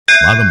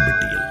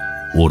ஆதம்பட்டியில்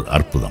ஓர்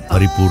அற்புதம்.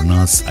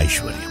 பரிபூர்ணாஸ்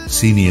ஐஸ்வர்யம்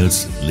seniors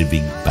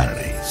living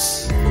Paradise.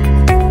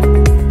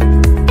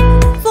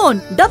 Phone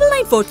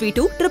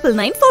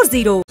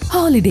 9943299940.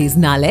 Holidays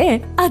nale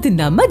adu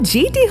namma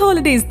GT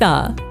Holidays da.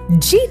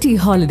 GT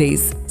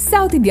Holidays,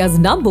 South India's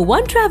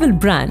 #1 travel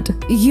brand.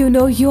 You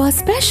know you are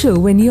special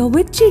when you're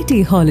with GT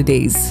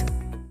Holidays.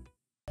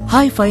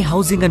 Hi-Fi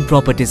Housing and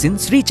Properties in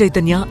Sri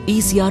Chaitanya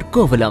ECR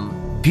Kovalam.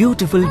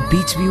 Beautiful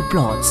beach view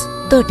plots,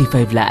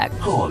 35 lakh.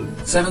 Call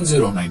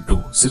 7092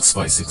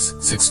 656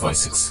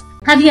 656.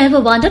 Have you ever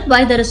wondered why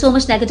there is so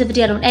much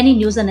negativity around any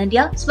news in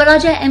India?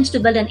 Swarajya aims to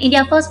build an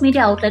India first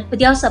media outlet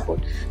with your support.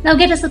 Now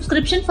get a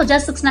subscription for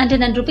just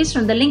 699 rupees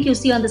from the link you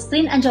see on the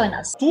screen and join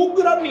us.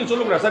 தூங்குறான்னு நீங்க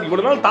சொல்லுங்க sir.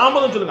 இவ்வளவு நாள்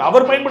தாமதம் சொல்லுங்க.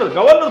 அவர் பயன்படுது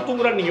governor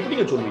தூங்குறான்னு நீங்க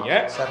எப்படிங்க சொல்வீங்க?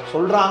 சார்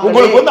சொல்றாங்க.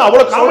 உங்களுக்கு வந்து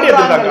அவ்வளவு காமெடியா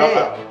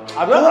இருக்காங்க.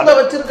 அத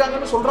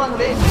வச்சிருக்காங்கன்னு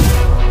சொல்றாங்களே.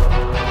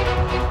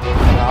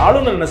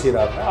 ஆளுநர் என்ன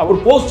செய்யறாரு? அவர்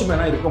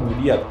போஸ்ட்மேனா இருக்க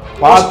முடியாது.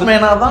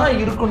 போஸ்ட்மேனா தான்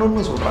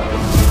இருக்கணும்னு சொல்றாங்க.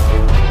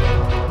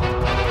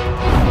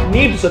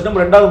 நீட் சட்டம்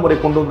 2வது முறை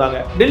கொண்டு வந்தாங்க.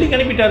 டெல்லிக்கு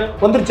அனுப்பிட்டாரு.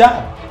 வந்துருச்சா?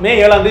 மே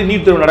 7ஆம் தேதி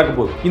நீட் தேர்வு நடக்க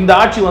போகுது. இந்த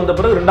ஆட்சி வந்த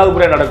பிறகு 2வது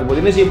முறை நடக்க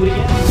போகுது. என்ன செய்ய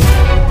போறீங்க?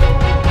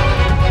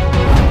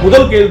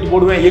 முதல் கையெழுத்து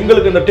போடுவேன்,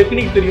 எங்களுக்கு அந்த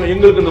டெக்னிக் தெரியும்,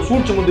 எங்களுக்கு அந்த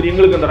சூட்சுமம் தெரியும்,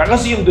 எங்களுக்கு அந்த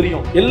ரகசியம்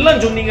தெரியும்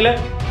எல்லாம் சொன்னீங்களே,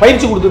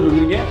 பயிற்சி கொடுத்துட்டு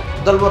இருக்கீங்க.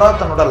 முதல்வரா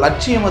தன்னோட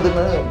லட்சியம்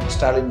அதுன்னு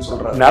ஸ்டாலின்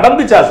சொல்றாரு.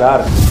 நடந்துச்சா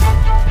சார்?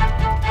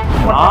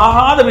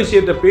 ஆகாத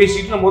விஷயத்தை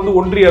பேசிட்டு நம்ம வந்து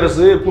ஒன்றிய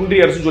அரசு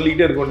குன்றிய அரசு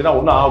சொல்லிக்கிட்டே இருக்க வேண்டியதா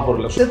ஒன்னும் ஆக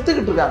போறல.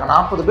 செத்துக்கிட்டு இருக்காங்க.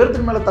 40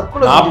 பேருக்கு மேல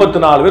தற்கொலை.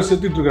 44 பேர்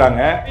செத்துட்டு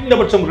இருக்காங்க. இந்த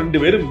பட்சம்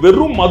 2 பேர்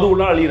வெறும்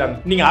மதுவுலாம் அழியறாங்க.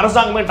 நீங்க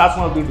அரசாங்கமே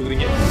டாஸ்மாக் எடுத்துட்டு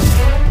இருக்கீங்க.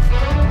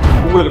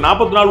 உங்களுக்கு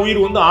 44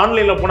 உயிர் வந்து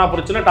ஆன்லைன்ல போனா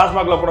பிரச்சனை,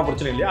 டாஸ்மாக்ல போனா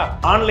பிரச்சனை இல்லையா?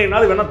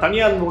 ஆன்லைனால வேணா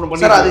தனியார் நிறுவனம்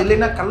பண்ணி சார் அது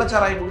இல்லைன்னா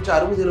கள்ளச்சாராயம் குடிச்சு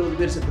 60-70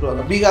 பேர்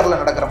செத்துருவாங்க.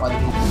 பீகார்ல நடக்கிற மாதிரி.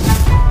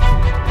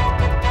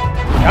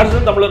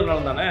 யாரும்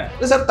தமிழர்கள் தானே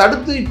சார்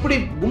தடுத்து இப்படி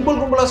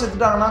கும்பலா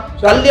செத்துட்டாங்கன்னா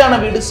கல்யாண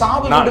வீடு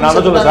சாவு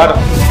சார்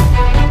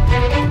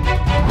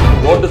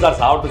ஓட்டு சார்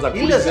சாப்பிட்டு சார்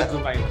இல்ல சார்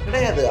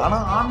கிடையாது. ஆனா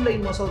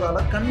ஆன்லைன்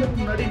மசோதால கண்ணுக்கு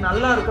முன்னாடி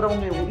நல்லா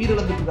இருக்கிறவங்க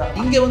உயிரிழந்துட்டு இருக்காங்க.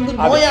 இங்க வந்து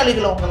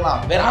நோயாளிகள் அவங்க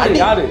எல்லாம் வேற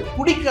யாரு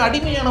குடிக்க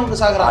அடிமையானவங்க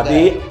சாகுறாங்க.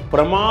 அதே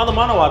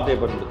பிரமாதமான வார்த்தையை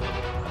பயன்படுத்து.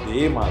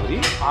 அதே மாதிரி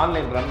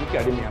ஆன்லைன்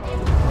ரம்மிக்கு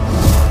அடிமையானவங்க.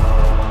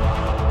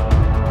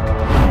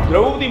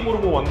 திரௌபதி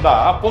முர்மு வந்தா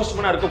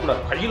போஸ்ட்மேனா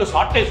இருக்கக்கூடாது. கையில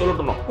சாட்டை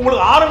சொல்லட்டணும்.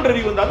 உங்களுக்கு RN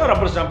ரவி வந்தா தான்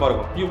ரப்பர் ஸ்டாம்பா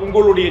இருக்கும்.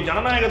 உங்களுடைய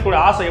ஜனநாயகத்தோட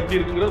ஆசை எப்படி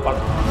இருக்குங்கிறது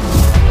பார்க்கணும்.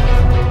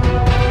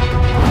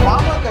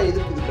 பாமக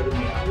எதிர்க்குது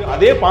கடுமையா.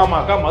 அதே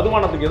பாமக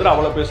மதுபானத்துக்கு எதிராக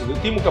அவ்வளவு பேசுது.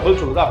 திமுக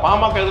பதில் சொல்லுதா?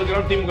 பாமக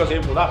எதிர்க்கிறாங்க, திமுக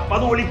செய்ய போதா?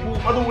 மது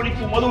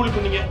ஒழிப்பு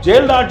நீங்க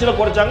ஜெயலலிதா ஆட்சியில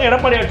குறைச்சாங்க,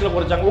 எடப்பாடி ஆட்சியில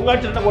குறைச்சாங்க. உங்க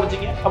ஆட்சியில என்ன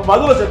குறைச்சிங்க? அப்ப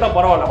மதுவை சேர்த்தா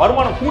பரவாயில்ல,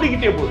 வருமானம்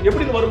கூடிக்கிட்டே போகுது.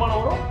 எப்படி இந்த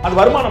வருமானம் வரும்? அது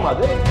வருமானம்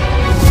அது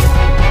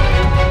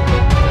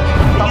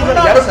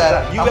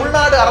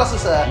தமிழ்நாடு அரசு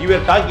sir. You were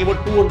talking about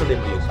 200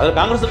 MPs. அது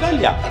காங்கிரஸ் இருக்கா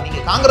இல்லையா? நீங்க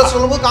காங்கிரஸ்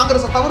சொல்லும்போது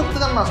காங்கிரஸ்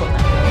தவிர்த்து தான் நான்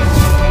சொன்னேன்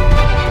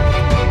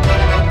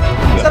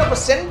சார். அப்ப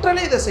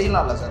சென்ட்ரலே இதை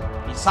செய்யலாம்ல சார்.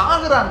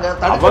 சாகுறாங்க,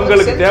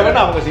 அவங்களுக்கு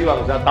தேவைன்னு அவங்க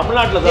செய்வாங்க சார்.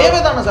 தமிழ்நாட்டுல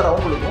தேவைதானே சார்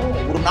அவங்களுக்கும்.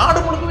 ஒரு நாடு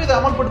முழுக்கவே இதை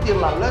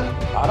அமல்படுத்திடலாம்ல.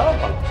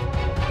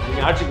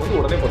 நீங்க ஆட்சிக்கு வந்து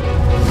உடனே பண்ணுங்க.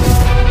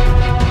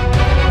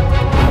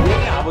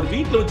 அவர்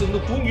வீட்டுல வச்சிருந்து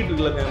தூங்கிட்டு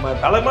இருக்கல,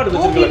 தலைமாடு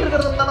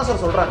தானே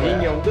சார் சொல்றாங்க.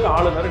 நீங்க வந்து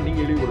ஆளுநரை நீங்க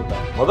இழிவு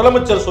கொடுத்தாங்க.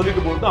 முதலமைச்சர்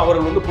சொல்லிட்டு போட்டு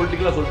அவர்கள் வந்து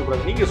பொலிட்டிக்கலா சொல்லிட்டு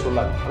போறாங்க. நீங்க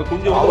சொல்லாங்க. அது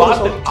கொஞ்சம்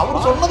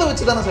அவர் சொன்னதை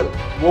வச்சுதானே சார்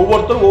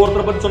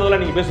ஒவ்வொருத்தரை பத்தி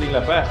சொன்னதெல்லாம் நீங்க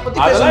பேசுறீங்களா? இப்ப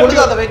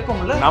அதை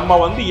வைப்போம்ல. நம்ம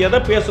வந்து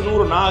எதை பேசணும்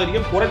ஒரு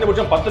நாகரிகம்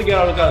குறைஞ்சபட்சம்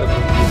பத்திரிகையாளர்களுக்கா இருக்கு.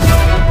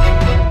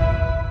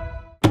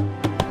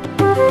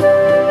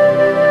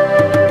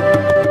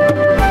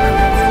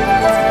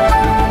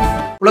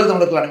 உலக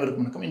தமிழர்கள்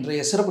அனைவருக்கும் வணக்கம்.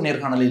 இன்றைய சிறப்பு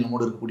நேர்காணலில்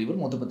நம்மோடு இருக்கக்கூடியவர்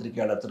மூத்த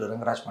பத்திரிகையாளர் திரு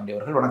ரங்கராஜ் பாண்டே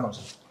அவர்கள். வணக்கம்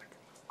சார்.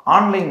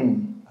 ஆன்லைன்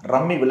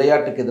ரம்மி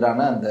விளையாட்டுக்கு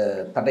எதிரான அந்த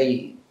தடை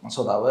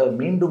மசோதாவை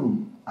மீண்டும்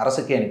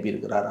அரசுக்கே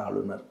அனுப்பியிருக்கிறார்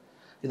ஆளுநர்.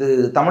 இது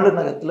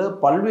தமிழகத்தில்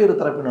பல்வேறு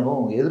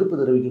தரப்பினரும்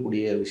எதிர்ப்பு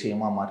தெரிவிக்கக்கூடிய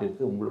விஷயமா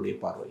மாறியிருக்கு. உங்களுடைய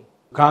பார்வை?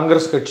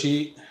 காங்கிரஸ் கட்சி,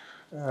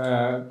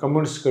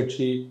 கம்யூனிஸ்ட்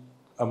கட்சி,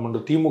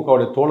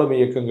 திமுகவுடைய தோழமை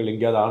இயக்கங்கள்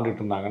எங்கேயாவது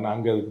ஆண்டுட்டு இருந்தாங்கன்னா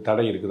அங்கே அதுக்கு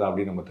தடை இருக்குதா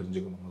அப்படின்னு நம்ம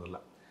தெரிஞ்சுக்கணும் முதல்ல.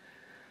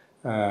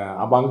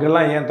 அப்போ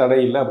அங்கெல்லாம் ஏன் தடை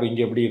இல்லை, அப்புறம்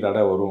இங்கே எப்படி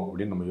தடை வரும்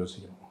அப்படின்னு நம்ம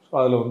யோசிக்கணும். ஸோ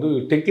அதில் வந்து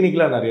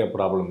டெக்னிக்கலாக நிறைய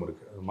ப்ராப்ளம்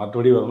இருக்குது.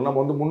 மற்றபடி வரணும் நம்ம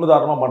வந்து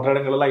முன்னுதாரணமாக மற்ற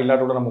இடங்கள்லாம்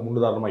இல்லாட்டோட நம்ம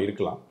முன்னுதாரணமாக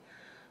இருக்கலாம்.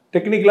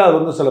 டெக்னிக்கலாக அது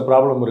வந்து சில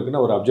ப்ராப்ளம்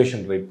இருக்குன்னு ஒரு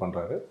அப்ஜெக்ஷன்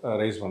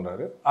ரைஸ்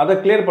பண்ணுறாரு. அதை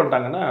கிளியர்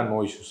பண்ணிட்டாங்கன்னா நோ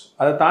இஷ்யூஸ்.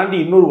 அதை தாண்டி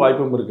இன்னொரு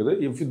வாய்ப்பும் இருக்குது.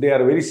 If they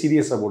are very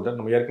serious about that.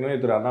 நம்ம ஏற்கனவே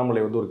திரு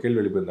அண்ணாமலை வந்து ஒரு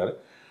கேள்வி எழுப்பியிருந்தார்.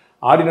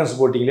 ஆர்டினன்ஸ்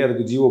போட்டிங்களே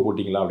அதுக்கு ஜிஓ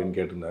போட்டிங்களா அப்படின்னு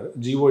கேட்டிருந்தாரு.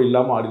 ஜிஓ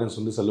இல்லாமல் ஆர்டினன்ஸ்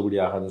வந்து செல்லுபடி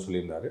ஆகாதுன்னு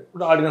சொல்லியிருந்தாரு.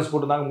 ஆர்டினன்ஸ்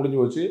போட்டுருந்தாங்க,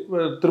 முடிஞ்சு வச்சு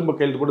திரும்ப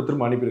கையெழுத்து போட்டு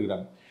திரும்ப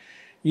அனுப்பியிருக்கிறாங்க.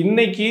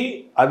 இன்னைக்கு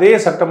அதே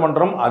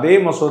சட்டமன்றம் அதே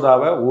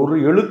மசோதாவை ஒரு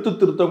எழுத்து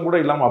திருத்தம் கூட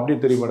இல்லாமல் அப்படியே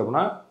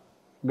தெரிவிக்கணும்னா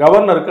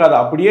கவர்னருக்கு அதை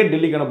அப்படியே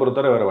டெல்லிக்கு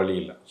அனுப்புறத வேறு வழி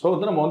இல்லை. ஸோ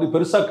வந்து நம்ம வந்து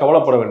பெருசாக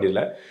கவலைப்பட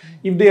வேண்டியதில்லை.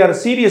 If they are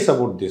serious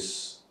about this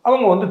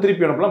அவங்க வந்து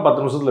திருப்பி அனுப்பலாம்,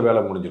 10 நிமிஷத்தில்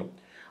வேலை முடிஞ்சிடும்.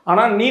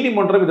 ஆனால்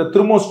நீதிமன்றம் இதை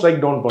திரும்ப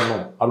ஸ்ட்ரைக் டவுன்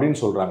பண்ணும் அப்படின்னு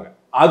சொல்கிறாங்க.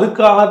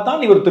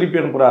 அதுக்காகத்தான் இவர் திருப்பி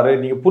அனுப்புகிறாரு,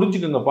 நீங்கள்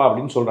புரிஞ்சுக்கங்கப்பா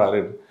அப்படின்னு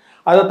சொல்கிறாரு.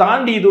 அதை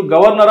தாண்டி இது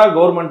கவர்னரா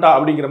கவர்மெண்ட்டா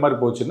அப்படிங்கிற மாதிரி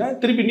போச்சுன்னா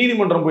திருப்பி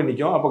நீதிமன்றம் போய்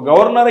நிற்கும். அப்போ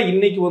கவர்னரை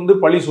இன்னைக்கு வந்து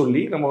பழி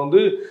சொல்லி நம்ம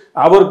வந்து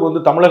அவருக்கு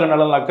வந்து தமிழக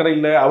நலன் அக்கறை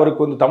இல்லை,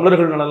 அவருக்கு வந்து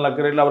தமிழர்கள் நலன்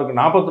அக்கறை இல்லை, அவருக்கு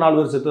 44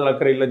 பேர் செத்து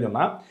அக்கறை இல்லைன்னு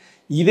சொன்னால்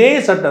இதே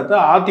சட்டத்தை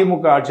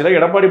அதிமுக ஆட்சியில்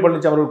எடப்பாடி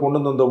பழனிசாமி அவர்கள்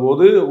கொண்டு வந்த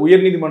போது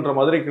உயர்நீதிமன்ற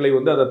மதுரை கிளை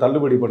வந்து அதை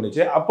தள்ளுபடி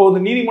பண்ணுச்சு. அப்போ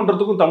வந்து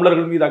நீதிமன்றத்துக்கும்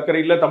தமிழர்கள் மீது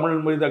அக்கறை இல்லை, தமிழ்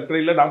மீது அக்கறை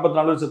இல்லை,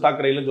 44 வருஷத்து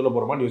அக்கறை இல்லைன்னு சொல்ல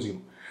போகிறோமான்னு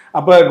யோசிக்கணும்.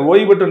 அப்போ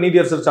ஓய்வு பெற்ற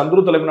நீதியரசர்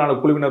சந்துரு தலைமையிலான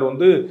குழுவினர்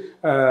வந்து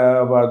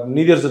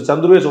நீதியரசர்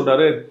சந்துருவே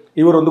சொல்றாரு,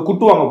 இவர் வந்து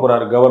குட்டு வாங்க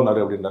போறாரு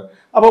கவர்னர் அப்படின்றார்.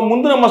 அப்போ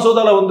முந்தின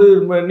மசோதாவில் வந்து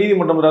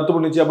நீதிமன்றம் ரத்து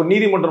பண்ணிச்சு. அப்போ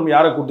நீதிமன்றம்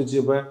யாரை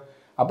கூட்டுச்சு?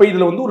 அப்போ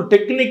இதில் வந்து ஒரு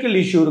டெக்னிக்கல்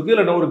இஷ்யூ இருக்குது,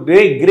 இல்லைன்னா ஒரு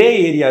கிரே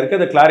ஏரியா இருக்குது,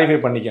 அதை கிளாரிஃபை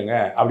பண்ணிக்கங்க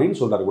அப்படின்னு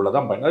சொல்கிறார்.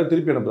 இவ்வளோதான் பயன். அது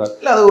திருப்பி அனுப்புறாரு.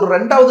 இல்லை, அது ஒரு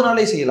 2வது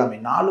நாளே செய்யலாமே.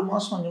 4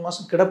 மாதம் 5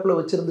 மாதம் கிடப்பில்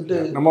வச்சிருந்துட்டு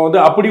நம்ம வந்து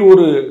அப்படி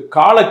ஒரு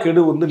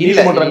காலக்கெடு வந்து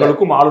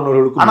நீதிமன்றங்களுக்கும்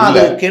ஆளுநர்களுக்கும். ஆனால்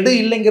அது கெடு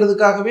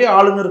இல்லைங்கிறதுக்காகவே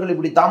ஆளுநர்கள்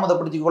இப்படி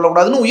தாமதப்படுத்திக்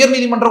கொள்ளக்கூடாதுன்னு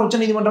உயர்நீதிமன்றம் உச்ச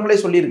நீதிமன்றங்களே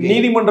சொல்லியிருக்கு.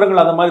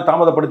 நீதிமன்றங்கள் அந்த மாதிரி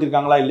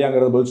தாமதப்படுத்திருக்காங்களா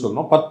இல்லையாங்கிறது பதில்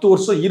சொல்லணும். 10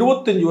 வருஷம்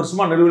 25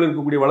 வருஷமா நிலுவையில்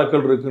இருக்கக்கூடிய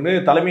வழக்குகள் இருக்குன்னு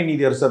தலைமை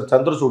நீதியரசர்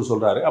சந்திரசூட்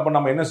சொல்றாரு. அப்போ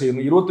நம்ம என்ன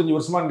செய்யணும்? 25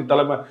 வருஷமா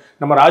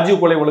நம்ம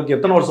ராஜீவ் கொலை வழக்கு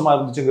எத்தனை வருஷமா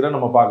இருந்துச்சுங்கிற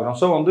நம்ம பார்க்குறோம்.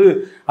 ஸோ வந்து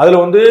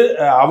அதில் வந்து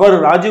அவர்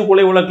ராஜீவ்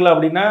கொலை வழக்கில்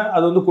அப்படின்னா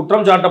அது வந்து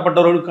குற்றம்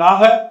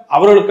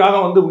அவர்களுக்காக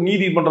வந்து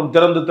நீதிமன்றம்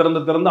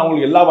திறந்து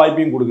அவங்களுக்கு எல்லா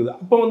வாய்ப்பையும் கொடுக்குது.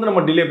 அப்போ வந்து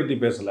நம்ம டிலே பற்றி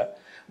பேசலை,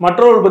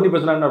 மற்றவர்கள் பற்றி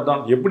பேசுனா என்ன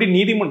அர்த்தம்? எப்படி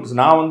நீதிமன்றம்,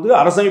 நான் வந்து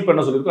அரசமைப்பு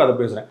என்ன சொல்லியிருக்கோ அதை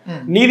பேசுறேன்.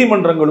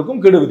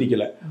 நீதிமன்றங்களுக்கும் கெடு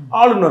விதிக்கல,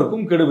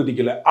 ஆளுநருக்கும் கெடு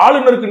விதிக்கல.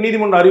 ஆளுநருக்கு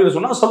நீதிமன்ற அறிவுரை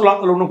சொன்னா சொல்லலாம்,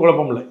 அதில் ஒன்றும்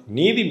குழப்பம் இல்லை.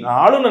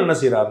 ஆளுநர் என்ன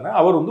செய்யறாருன்னா,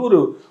 அவர் வந்து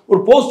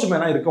ஒரு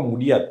போஸ்ட்மேனா இருக்க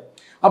முடியாது.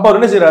 அப்ப அவர்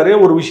என்ன செய்யறாரு,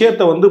 ஒரு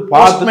விஷயத்தை வந்து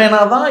போஸ்ட்மேனா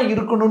தான்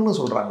இருக்கணும்னு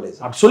சொல்றாங்களே,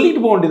 சொல்லிட்டு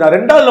போக வேண்டியதா.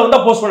 2வதுல வந்து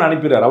போஸ்ட்மேன்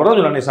அனுப்பிடுறாரு. அவர் தான்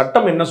சொன்னாங்க,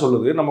 சட்டம் என்ன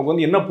சொல்லுது, நமக்கு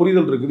வந்து என்ன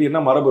புரிதல் இருக்குது, என்ன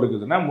மரபு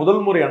இருக்குதுன்னா,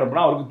 முதல் முறை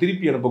அனுப்புனா அவருக்கு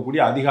திருப்பி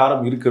அனுப்பக்கூடிய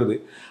அதிகாரம் இருக்கிறது.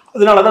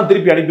 அதனாலதான்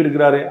திருப்பி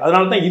அனுப்பியிருக்கிறாரு.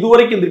 அதனாலதான்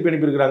இதுவரைக்கும் திருப்பி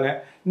அனுப்பியிருக்கிறாங்க.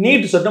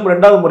 நீட் சட்டம்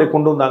 2வது முறை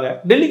கொண்டு வந்தாங்க,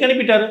 டெல்லிக்கு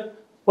அனுப்பிட்டாரு.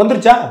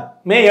 வந்துருச்சா?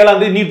 மே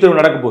 7ஆம் தேதி நீட் தேர்வு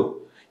நடக்க போகுது.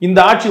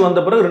 இந்த ஆட்சி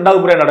வந்த பிறகு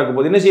 2வது முறை நடக்க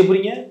போகுது. என்ன செய்ய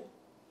போறீங்க?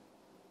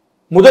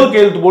 முதல்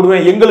கையெழுத்து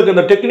போடுவேன், எங்களுக்கு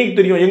அந்த டெக்னிக்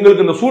தெரியும்,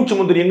 எங்களுக்கு அந்த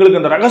சூட்சுமம் தெரியும்,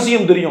 எங்களுக்கு அந்த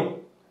ரகசியம் தெரியும்,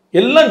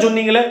 எல்லாம்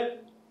சொன்னீங்களே,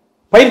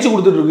 பயிற்சி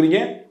கொடுத்துட்டு இருக்கிறீங்க.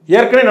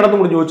 ஏற்கனவே நடந்து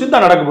முடிஞ்சு வச்சு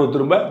தான் நடக்க போகுது.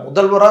 திரும்ப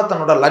முதல்வரா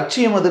தன்னோட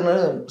லட்சியம் அதுன்னு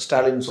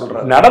ஸ்டாலின்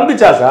சொல்றாரு.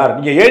 நடந்துச்சா சார்?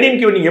 நீங்க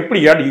ஏடிஎம்கே நீங்க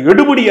எப்படி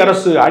எடுபடி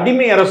அரசு,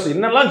 அடிமை அரசு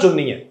என்னெல்லாம்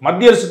சொன்னீங்க?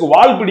 மத்திய அரசுக்கு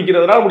வால்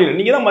பிடிக்கிறதுனால முடியல.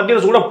 நீங்க தான் மத்திய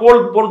அரசு கூட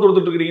போர்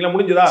தொடுத்துட்டு இருக்கீங்களா?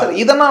 முடிஞ்சதா?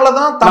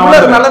 இதனாலதான்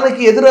தமிழர்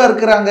நலனுக்கு எதிராக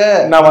இருக்கிறாங்க.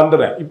 நான்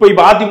வந்துடுறேன்.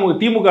 இப்ப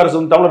திமுக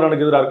அரசு வந்து தமிழர்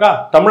நலனுக்கு எதிராக இருக்கா?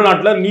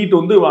 தமிழ்நாட்டுல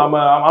நீட் வந்து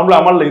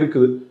அமல்ல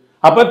இருக்குது.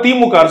 அப்ப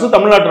திமுக அரசு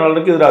தமிழ்நாட்டு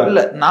நலனுக்கு எதிராக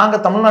இல்ல. நாங்க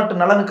தமிழ்நாட்டு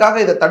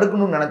நலனுக்காக இதை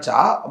தடுக்கணும்னு நினைச்சா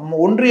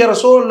ஒன்றிய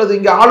அரசோ அல்லது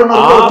இங்க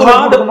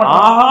ஆளுநர்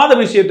ஆகாத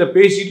விஷயத்தை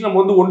பேசிட்டு நம்ம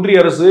வந்து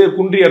ஒன்றிய அரசு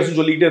குன்றிய அரசு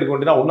சொல்லிக்கிட்டே இருக்க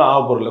வேண்டியதா ஒன்னும்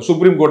ஆக போறல.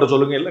 சுப்ரீம் கோர்ட்டை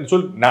சொல்லுங்க,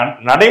 எல்லாம்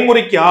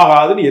நடைமுறைக்கு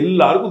ஆகாதுன்னு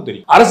எல்லாருக்கும்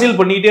தெரியும். அரசியல்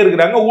பண்ணிக்கிட்டே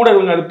இருக்கிறாங்க.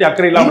 ஊடகங்கள் அடுத்து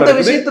அக்கறை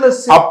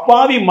இல்லாம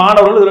அப்பாவி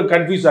மாணவர்கள் இதுல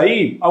கன்ஃபியூஸ் ஆகி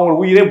அவங்க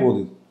உயிரே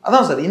போகுது.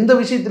 அதான் சார், இந்த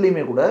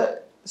விஷயத்திலயுமே கூட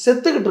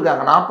செத்துக்கிட்டு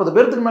இருக்காங்க. 40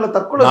 பேருக்கு மேல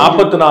தற்கொலை,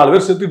 44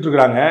 பேர் செத்துக்கிட்டு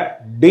இருக்காங்க.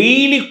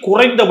 டெய்லி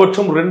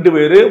குறைந்தபட்சம் 2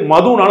 பேர்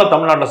மதுனால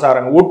தமிழ்நாட்டில்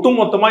சாராங்க. ஒட்டு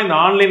மொத்தமா இந்த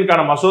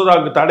ஆன்லைனுக்கான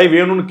மசோதாவுக்கு தடை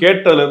வேணும்னு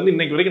கேட்டதுல இருந்து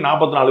இன்னைக்கு வரைக்கும்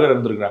 44 பேர்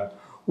இருந்திருக்காங்க.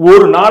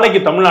 ஒரு நாளைக்கு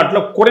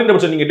தமிழ்நாட்டில்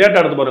குறைந்தபட்சம் நீங்க டேட்டா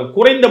எடுத்து பாருங்க,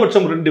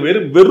 குறைந்தபட்சம் 2 பேர்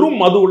வெறும்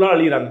மதுவுல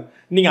அழிகிறாங்க.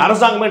 நீங்க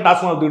அரசாங்கமே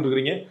டாஸ்மாக் எடுத்துக்கிட்டு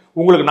இருக்கிறீங்க.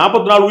 உங்களுக்கு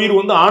 44 உயிர்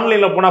வந்து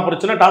ஆன்லைன்ல போனா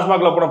பிரச்சனை,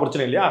 டாஸ்மாக்ல போனா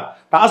பிரச்சனை இல்லையா?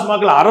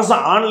 டாஸ்மாக்ல அரசு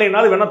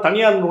ஆன்லைனால வேணா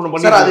தனியார் ஒண்ணு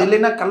பண்ணி, அது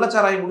இல்லைன்னா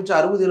கள்ளச்சாராயம் குடிச்சு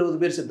 60-70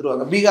 பேர்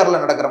செத்துருவாங்க.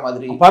 பீகார்ல நடக்கிற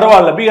மாதிரி.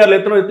 பரவாயில்ல, பீகார்ல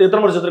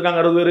எத்தனை வருஷம்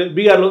செத்துருக்காங்க? 60 பேர்.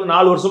 பீகார்ல வந்து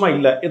 4 வருஷமா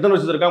இல்ல, எத்தனை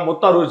வருஷம் இருக்காங்க?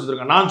 மொத்தம் 60 வருஷம்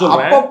இருக்காங்க. நான்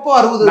சொல்றேன் அப்பப்போ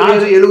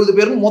 60-70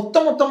 பேர்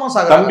மொத்தமா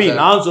சாகுறாங்க. தம்பி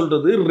நான்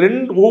சொல்றது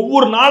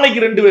ஒவ்வொரு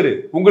நாளைக்கு 2 பேர்.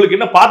 உங்களுக்கு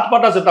என்ன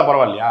பாட்டா செத்தா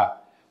பரவாயில்லையா?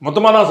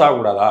 மொத்தமா தான்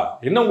சாகக்கூடாதா?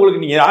 என்ன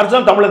உங்களுக்கு, நீங்க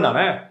யாருதான் தமிழன்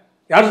தானே,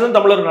 யாருதான்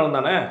தமிழர்னாலும்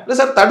தானே? இல்ல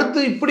சார், தடுத்து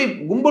இப்படி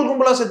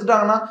கும்பலா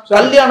செத்துட்டாங்கன்னா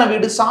கல்யாண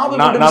வீடு, சாவு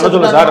நான்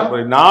சொல்றேன் சார்,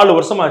 4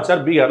 வருஷமா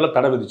சார் பீகார்ல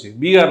தடை விதிச்சு.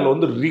 பீகார்ல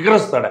வந்து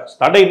ரிகரஸ்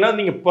தடைன்னா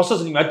நீங்க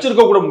ப்ரொசஸ் நீங்க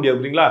வச்சிருக்க கூட முடியாது.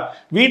 புரியுங்களா?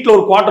 வீட்டுல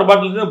ஒரு குவார்டர்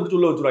பாட்டில் தான் பிடிச்சி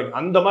உள்ள வச்சிருவாங்க.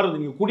 அந்த மாதிரி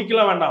நீங்க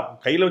குடிக்கலாம் வேண்டாம்,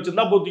 கையில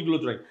வச்சிருந்தா போத்திக்குள்ள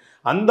வச்சிருவாங்க.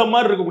 அந்த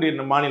மாதிரி இருக்கக்கூடிய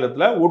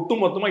மாநிலத்துல ஒட்டு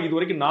மொத்தமா இது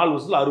வரைக்கும் 4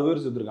 வருஷத்துல 60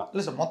 பேர் செத்துருக்காங்க.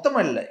 இல்ல சார், மொத்தமா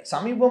இல்ல,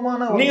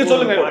 சமீபமான. நீங்க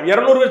சொல்லுங்க,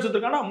 200 பேர்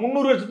செத்துருக்கானா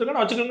 300 பேர்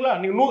செத்துருக்கானா வச்சுக்கோங்களா?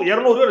 நீங்க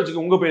 200 பேர்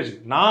வச்சுக்கோங்க உங்க பேச்சு.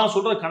 நான்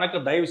சொல்ற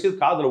கணக்க தயவு செய்து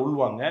காதுல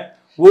உள்வாங்க.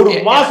 ஒரு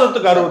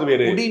மாசத்துக்கு 60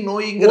 பேர் குடி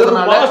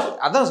நோய்ங்கிறதுனால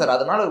அதான் சார்,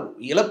 அதனால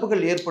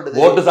இழப்புகள்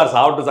ஏற்படுது. ஓட்டு சார்,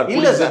 சாப்பிட்டு சார்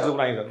இல்ல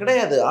சார்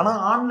கிடையாது. ஆனா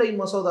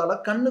ஆன்லைன்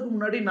மசோதால கண்ணுக்கு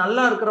முன்னாடி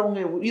நல்லா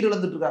இருக்கிறவங்க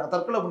உயிரிழந்துட்டு இருக்காங்க,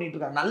 தற்கொலை பண்ணிட்டு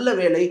இருக்காங்க. நல்ல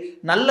வேலை,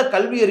 நல்ல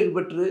கல்வி அறிவு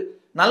பெற்று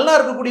நல்லா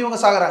இருக்கக்கூடியவங்க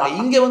சாகுறாங்க.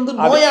 இங்க வந்து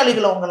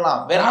நோயாளிகள் அவங்க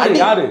எல்லாம் வேற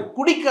யாரு,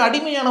 குடிக்கு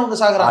அடிமையானவங்க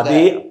சாகுறாங்க.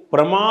 அதே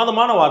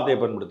பிரமாதமான வார்த்தையை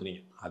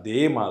பயன்படுத்துறீங்க.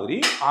 அதே மாதிரி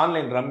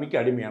ஆன்லைன் ரம்மிக்கு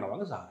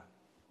அடிமையானவங்க சாகுறாங்க.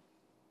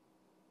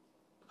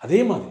 அதே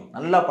மாதிரி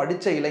நல்லா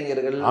படிச்ச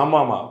இளைஞர்கள்,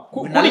 ஆமா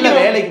நல்ல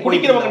வேலைக்கு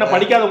குடிக்கிறவங்க,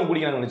 படிக்காதவங்க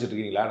குடிக்கிறாங்க நினைச்சிட்டு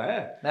இருக்கீங்களா?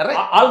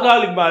 நிறைய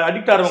ஆல்கஹாலிக்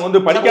அடிக்ட் ஆறவங்க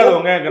வந்து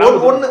படிக்காதவங்க.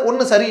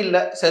 ஒண்ணு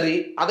சரியில்லை, சரி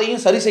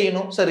அதையும் சரி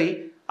செய்யணும், சரி.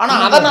 ஆனா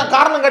அதை நான்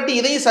காரணம் காட்டி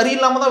இதையும்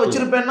சரியில்லாம தான்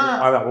வச்சிருப்பேன்னா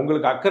அதான்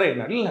உங்களுக்கு அக்கறை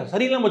என்ன? இல்ல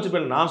சரியில்லாம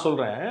வச்சிருப்பேன். நான்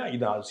சொல்றேன்,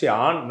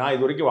 நான்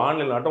இது வரைக்கும்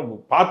ஆன்லைன் ஆட்டம்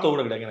பார்த்த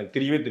கூட கிடையாது, எனக்கு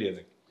தெரியவே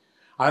தெரியாது.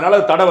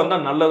 அதனால தடை வந்தா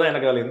நல்லதா,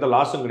 எனக்கு அதில் எந்த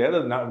லாஸும் கிடையாது.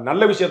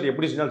 நல்ல விஷயத்தை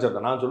எப்படி செஞ்சாலும்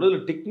சரி. நான் சொல்றது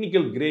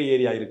டெக்னிக்கல் கிரே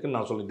ஏரியா இருக்குன்னு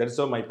நான் சொல்றேன்.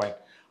 That's my point.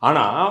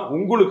 ஆனா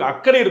உங்களுக்கு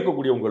அக்கறை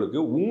இருக்கக்கூடிய உங்களுக்கு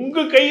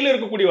உங்க கையில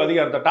இருக்கக்கூடிய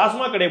அதிகாரத்தை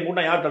டாஸ்மாக் கடையை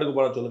மூட்டா யார் தடுக்க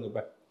போறா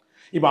சொல்லுங்க.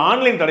 இப்ப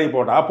ஆன்லைன் தடை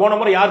போட்டா போன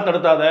முறை யார்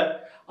தடுத்தாத?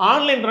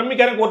 ஆன்லைன்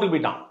ரம்மிக்காரன் கோர்ட்டுக்கு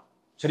போயிட்டான்.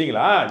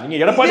 சரிங்களா? நீங்க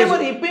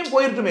எடப்பாடி இப்பயும்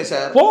போயிருக்குமே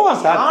சார். போவான்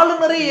சார்.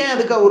 ஆளுநரே ஏன்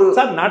அதுக்கு ஒரு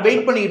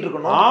வெயிட் பண்ணிட்டு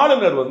இருக்கணும்?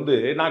 ஆளுநர் வந்து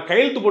நான்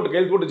கையெழுத்து போட்டு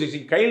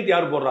கையெழுத்து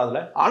யாரு போடுறா?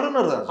 அதுல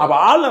ஆளுநர் தான். அப்ப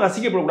ஆளுநர்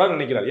ரசிக்கப்படக்கூடாதுன்னு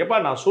நினைக்கிறாரு. எப்பா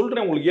நான்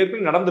சொல்றேன், உங்களுக்கு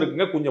ஏற்கனவே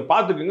நடந்திருக்குங்க, கொஞ்சம்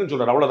பாத்துக்குங்கன்னு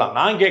சொல்றாரு. அவ்வளவுதான்.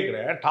 நான்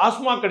கேட்கிறேன்,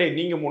 டாஸ்மாக் கடை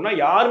நீங்க முன்னா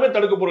யாருமே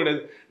தடுக்க போறது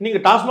கிடையாது.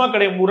 நீங்க டாஸ்மாக்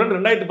கடை மூடன்னு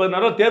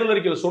 2016 தேர்தல்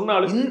அறிக்கையில்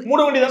சொன்னாலும்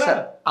மூட வேண்டியதானே?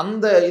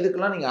 அந்த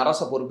இதுக்கெல்லாம் நீங்க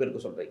அரச பொறுப்பேற்க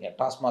சொல்றீங்க.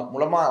 டாஸ்மாக்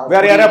மூலமா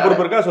வேற யாரா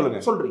பொறுப்பு இருக்கா சொல்லுங்க.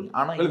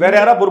 ஆனா வேற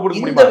யாரா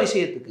பொறுப்பு?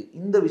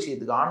 இந்த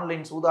விஷயத்துக்கு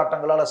ஆன்லைன்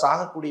சூதாட்டங்களால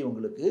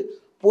சாகக்கூடியவங்களுக்கு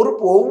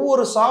பொறுப்பு,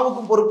 ஒவ்வொரு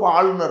சாவுக்கும் பொறுப்பு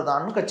ஆளுநர்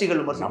தான் கட்சிகள்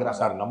விமர்சிக்கிறாங்க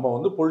சார். நம்ம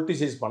வந்து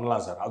பொலிட்டிசைஸ்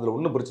பண்ணலாம் சார், அதுல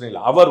ஒன்றும் பிரச்சனை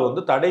இல்லை. அவர்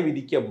வந்து தடை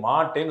விதிக்க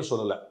மாட்டேன்னு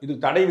சொல்லல, இது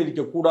தடை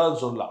விதிக்க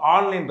கூடாதுன்னு சொல்லல,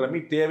 ஆன்லைன்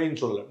ரம்மி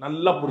தேவைன்னு சொல்லல.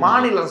 நல்லா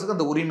மாநில அரசுக்கு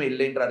அந்த உரிமை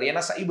இல்லைன்றாரு.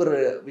 ஏன்னா சைபர்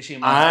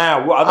விஷயம்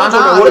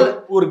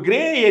ஒரு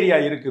கிரே ஏரியா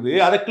இருக்குது,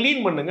 அதை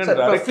கிளீன் பண்ணுங்க.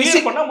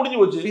 கிளீன் பண்ணா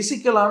முடிஞ்சு போச்சு.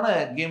 பிசிக்கலான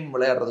கேம்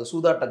விளையாடுறது,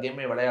 சூதாட்ட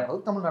கேமே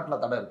விளையாடுறது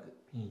தமிழ்நாட்டில் தடை இருக்கு.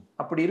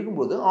 அப்படி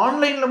இருக்கும்போது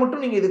ஆன்லைன்ல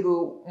மட்டும் நீங்க இதுக்கு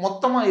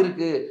மொத்தமா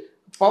இருக்கு,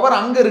 பவர்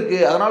அங்க இருக்கு,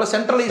 அதனால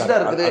சென்ட்ரலைஸ்டா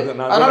இருக்குது,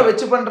 அதனால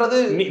வெச்சு பண்றது.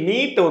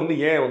 நீட் வந்து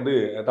ஏன் வந்து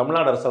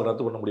தமிழ்நாடு அரசால்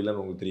ரத்து பண்ண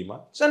முடியலன்னு உங்களுக்கு தெரியுமா?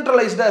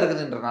 சென்ட்ரலைஸ்டா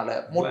இருக்குதுன்றனால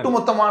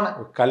ஒட்டுமொத்தமான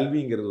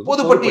கல்விங்கிறது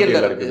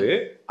பொதுப்பட்டியல்ல இருக்குது.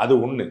 அது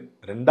ஒண்ணு.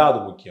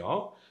 ரெண்டாவது முக்கியம்,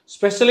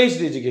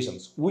 ஸ்பெஷலைஸ்டு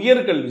எஜுகேஷன்ஸ்,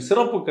 உயர்கல்வி,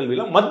 சிறப்பு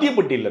கல்விலாம் மத்திய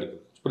பட்டியலில்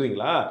இருக்குது.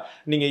 புரியுதுங்களா?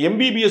 நீங்க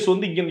எம்பிபிஎஸ்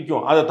வந்து இங்க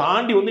நிற்கும், அதை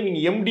தாண்டி வந்து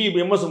நீங்க எம்டி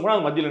எம்எஸ் கூட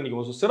அது மத்தியில்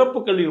நிற்கும். சிறப்பு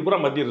கல்வி பூரா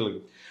மத்தியில்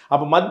இருக்கு.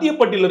 அப்போ மத்திய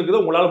பட்டியலில்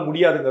இருக்கிறது உங்களால்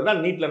முடியாதுங்கிறதா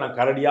நீட்டில் நான்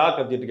கரடியாக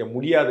கத்திட்டு இருக்கேன்.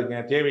 முடியாதுங்க,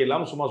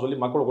 தேவையில்லாமல் சும்மா சொல்லி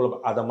மக்களை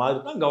குழப்பம். அதை மாதிரி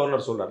தான்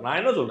கவர்னர் சொல்றாரு. நான்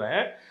என்ன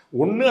சொல்றேன்,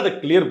 ஒன்று அதை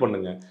கிளியர்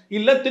பண்ணுங்க,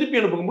 இல்லை திருப்பி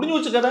அனுப்புங்க, முடிஞ்சு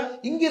வச்சுக்கதா.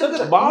 இங்க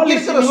இருக்கிற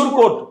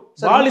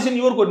பாலிசின்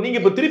யுவர் கோர்ட் நீங்க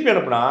இப்போ திருப்பி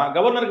அனுப்புனா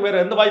கவர்னருக்கு வேற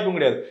எந்த வாய்ப்பும்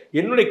கிடையாது.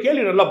 என்னுடைய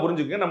கேள்வி நல்லா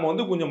புரிஞ்சுக்க. நம்ம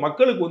வந்து கொஞ்சம்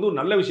மக்களுக்கு வந்து ஒரு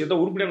நல்ல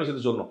விஷயத்த, உருப்படியான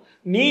விஷயத்த சொல்லணும்.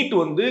 நீட்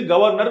வந்து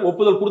கவர்னர்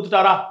ஒப்புதல்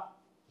கொடுத்துட்டாரா?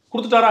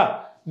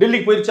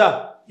 டெல்லிக்கு போயிருச்சா?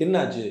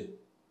 என்னாச்சு?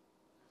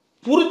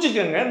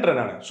 புரிஞ்சுக்கங்கன்ற.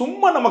 நான்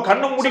சும்மா நம்ம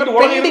கண்ணை மூடிட்டு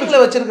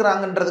பெண்டிங்ல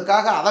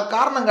வச்சிருக்காங்கன்றதுக்காக அத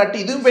காரணம் காட்டி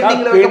இதுவும்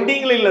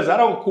பெண்டிங்ல இல்ல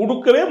சார். அவங்க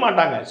கொடுக்கவே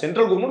மாட்டாங்க.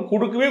 சென்ட்ரல் கவர்மெண்ட்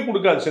கொடுக்கவே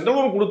கொடுக்காது. சென்ட்ரல்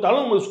கவர்மெண்ட்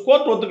கொடுத்தாலும்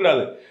கோர்ட்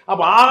ஒத்துக்கிடாது.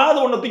 அப்ப ஆகாத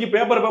ஒண்ணு தூக்கி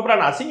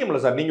பேப்பர் அசிங்கம்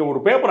இல்ல சார். நீங்க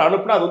ஒரு பேப்பர்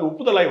அனுப்புனா அது வந்து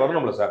ஒப்புதலாய்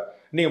வரணும்ல சார்.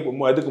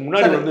 நீங்க அதுக்கு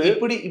முன்னாடி வந்து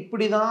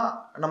இப்படிதான்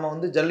நம்ம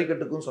வந்து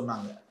ஜல்லிக்கட்டுக்கும்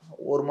சொன்னாங்க.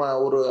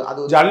 ஒரு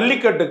அது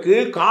ஜல்லிக்கட்டுக்கு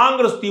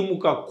காங்கிரஸ்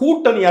திமுக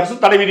கூட்டணி அரசு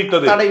தடை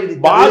விதித்தது.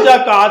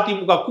 பாஜக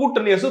அதிமுக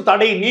கூட்டணி அரசு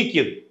தடையை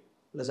நீக்கியது.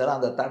 இல்ல சார்,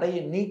 அந்த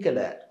தடையை நீக்கல.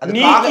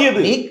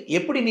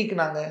 எப்படி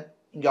நீக்கினாங்க?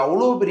 இங்க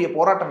அவ்வளவு பெரிய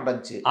போராட்டம்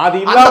நடந்துச்சு. அது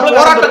இல்லாம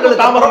போராட்டங்கள்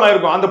தாமதமா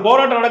இருக்கும். அந்த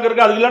போராட்டம்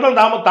நடக்கிறதுக்கு அது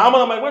இல்லாம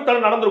தாமதமா இருக்கும்,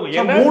 தடை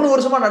நடந்திருக்கும். 3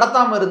 வருஷமா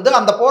நடத்தாம இருந்து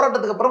அந்த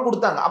போராட்டத்துக்கு அப்புறம்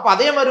கொடுத்தாங்க. அப்ப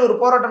அதே மாதிரி ஒரு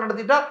போராட்டம்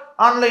நடத்திட்டா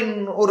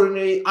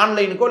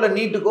ஆன்லைனுக்கோ இல்ல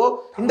நீட்டுக்கோ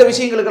இந்த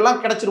விஷயங்களுக்கு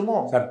எல்லாம் கிடைச்சிருமோ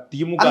சார்?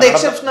 திமுக அந்த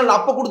எக்ஸெப்ஷனல்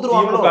அப்ப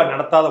கொடுத்துருவாங்க.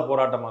 நடத்தாத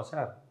போராட்டமா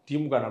சார்?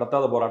 திமுக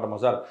நடத்தாத போராட்டமா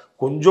சார்?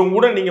 கொஞ்சம்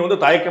கூட நீங்க வந்து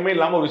தயக்கமே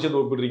இல்லாம ஒரு விஷயத்தை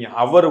ஒப்பிடுறீங்க.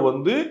 அவர்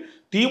வந்து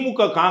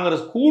திமுக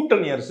காங்கிரஸ்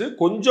கூட்டணி அரசு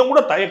கொஞ்சம் கூட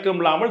தயக்கம்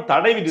இல்லாமல்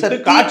தடை விதித்து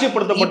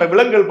காட்சிப்படுத்தப்பட்ட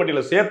விலங்குகள்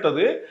பட்டியல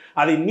சேர்த்தது,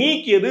 அதை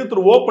நீக்கியது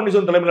திரு ஓ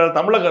பன்னீர்செல்வம் தலைமையிலான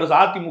தமிழக அரசு,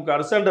 அதிமுக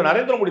அரசு என்று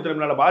நரேந்திர மோடி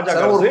தலைமையிலான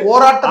பாஜக அரசு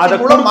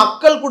போராட்டத்தின் மூலம்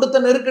மக்கள்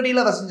கொடுத்த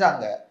நெருக்கடியில அதை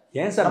செஞ்சாங்க.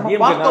 ஏன் சார்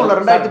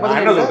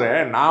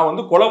நான்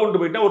வந்து கொலை கொண்டு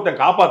போயிட்டேன், ஒருத்தன்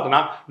காப்பாத்தினா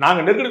நாங்க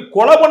நெருக்கடி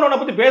கொலை பண்ணவனை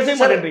பத்தி பேசவே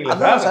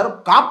மாட்டேன்றீங்களா சார்?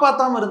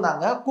 காப்பாத்தாம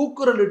இருந்தாங்க,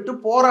 கூக்குரல் இட்டு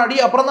போராடி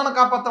அப்புறம் தானே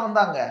காப்பாத்த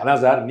வந்தாங்க.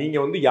 அதான் சார், நீங்க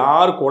வந்து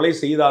யார் கொலை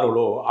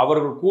செய்தார்களோ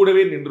அவர்கள்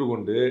கூடவே நின்று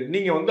கொண்டு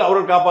நீங்க வந்து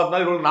அவர்கள்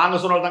காப்பாத்தினா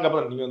நாங்க சொன்னாலும் தான்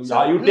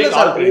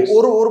காப்பாற்ற.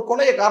 ஒரு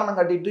கொலையை காரணம்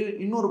காட்டிட்டு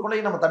இன்னொரு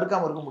கொலையை நம்ம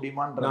தடுக்காம இருக்க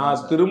முடியுமான்னு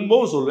நான்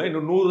திரும்பவும் சொல்வேன்.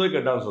 இன்னும் 100 ரூபாய்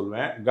கேட்டாலும்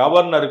சொல்வேன்.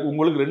 கவர்னருக்கு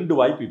உங்களுக்கு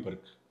 2 வாய்ப்பு இப்ப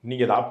இருக்கு.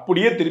 நீங்க அதை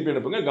அப்படியே திருப்பி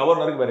அனுப்புங்க.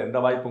 கவர்னருக்கு வேற எந்த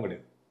வாய்ப்பும்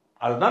கிடையாது.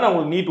 அதுதான் நான்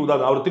உங்களுக்கு நீட்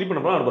உதாரணம். அவர் திருப்பி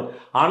அனுப்புவார்.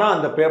 ஆனா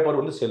அந்த பேப்பர்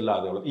வந்து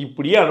செல்லாது.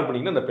 இப்படியே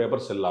அனுப்புனீங்கன்னா அந்த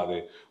பேப்பர் செல்லாது.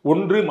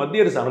 ஒன்று,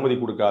 மத்திய அரசு அனுமதி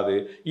கொடுக்காது.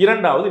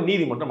 இரண்டாவது,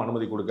 நீதிமன்றம்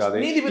அனுமதி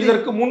கொடுக்காது.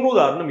 இதற்கு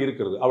முன்னுதாரணம்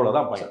இருக்கிறது.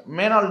 அவ்வளவுதான் பயன்.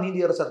 மேனாள்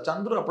நீதியரசர்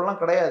சந்துரு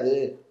அப்படிலாம் கிடையாது.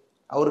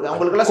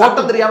 அவங்களுக்கு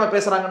சட்டம் தெரியாம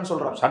பேசுறாங்கன்னு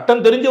சொல்றாங்க. சட்டம்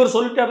தெரிஞ்சு அவர்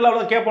சொல்லிட்டாருல,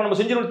 அவ்வளவு கேட்போம். நம்ம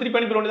செஞ்சு திருப்பி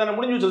அனுப்பி வேண்டியதான,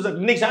 முடிஞ்சு சார்.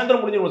 இன்னைக்கு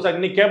சாயந்தரம் முடிஞ்சிடும் சார்.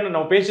 இன்னைக்கு கேபினட்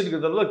நம்ம பேசிட்டு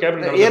இருக்கிறது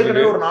கேபினட்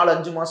ஏற்கனவே ஒரு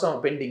 4-5 மாசம்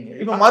பெண்டிங்.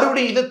 இப்ப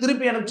மறுபடியும் இதை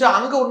திருப்பி அனுப்பிச்சா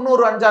அங்க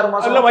இன்னொரு 5-6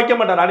 மாசம் எல்லாம் வைக்க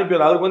மாட்டார்.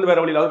 அனுப்பிடுவார். அதுக்கு வந்து வேற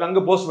வழியில் அதுக்கு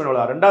அங்க போஸ்ட்மேன்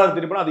வேலை. ரெண்டாவது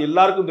திருப்பி அது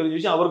எல்லாருக்கும் தெரிஞ்ச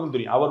விஷயம், அவருக்கும்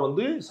தெரியும். அவர்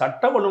வந்து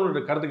சட்ட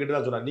வல்லுநர் கருத்து கேட்டு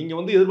தான் சொன்னார். நீங்க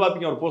வந்து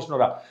எதிர்பார்ப்பீங்க அவர்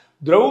போஸ்ட்மேனா.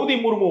 திரௌபதி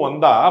முர்மு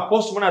வந்தா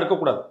போஸ்ட்மேனா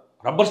இருக்கக்கூடாது,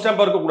 ரப்பர்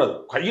ஸ்டாம்பா இருக்கக்கூடாது,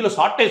 கையில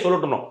சாட்டை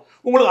சொல்லட்டணும்.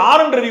 உங்களுக்கு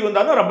ஆர்.என். ரவி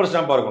வந்தாலும் ரப்பர்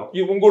ஸ்டாம்பா இருக்கணும்.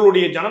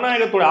 உங்களுடைய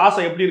ஜனநாயகத்தோட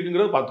ஆசை எப்படி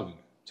இருக்குங்கிறது பாத்துக்கோங்க.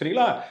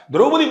 சரிங்களா?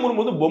 திரௌபதி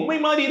முர்மு வந்து பொம்மை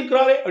மாதிரி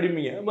இருக்கிறாரே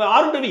அப்படிம்பீங்க.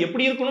 ஆர்.என். ரவி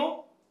எப்படி இருக்கணும்?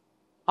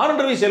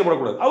 ஆர்.என். ரவி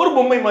செயல்படக்கூடாது, அவர்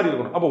பொம்மை மாதிரி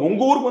இருக்கணும். அப்ப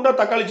உங்க ஊருக்கு வந்தா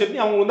தக்காளி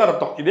சட்னி, அவங்க வந்தா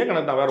ரத்தம். இதே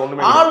கணக்கு தான், வேற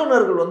ஒண்ணுமே.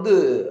 ஆளுநர்கள் வந்து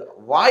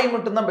வாய்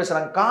மட்டும் தான்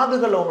பேசுறாங்க,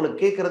 காதுகள் அவங்களுக்கு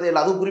கேட்கறதே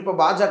இல்லை. அதுவும் குறிப்பா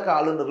பாஜக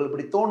ஆளுநர்கள்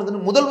இப்படி தோணுதுன்னு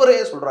முதல்வரே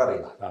சொல்றாரு.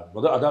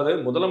 அதாவது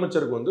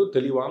முதலமைச்சருக்கு வந்து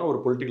தெளிவான ஒரு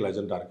பொலிட்டிக்கல்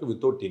அஜெண்டா இருக்கு,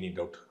 வித்தவுட் எனி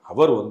டவுட்.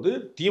 அவர் வந்து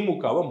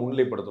திமுகவை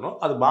முன்னிலைப்படுத்தணும்,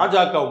 அது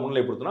பாஜகவை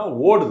முன்னிலைப்படுத்தினா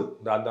ஓடுது.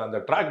 அந்த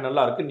ட்ராக்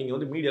நல்லா இருக்கு. நீங்க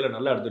வந்து மீடியால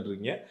நல்லா எடுத்துட்டு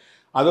இருக்கீங்க.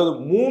 அதாவது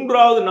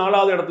 3வது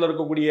 4வது இடத்துல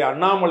இருக்கக்கூடிய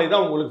அண்ணாமலை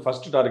தான் உங்களுக்கு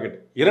ஃபர்ஸ்ட் டார்கெட்.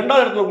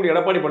 2வது இடத்துல இருக்கக்கூடிய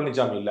எடப்பாடி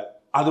பழனிசாமி இல்லை.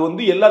 அது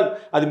வந்து எல்லாரும்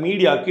அது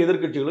மீடியாவுக்கு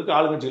எதிர்கட்சிகளுக்கு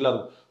ஆளுங்கட்சிகள்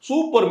அது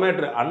சூப்பர்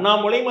மேட்ரு.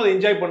 அண்ணாமலையும் அதை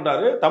என்ஜாய்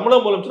பண்றாரு, தமிழக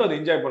முதலமைச்சரும் அதை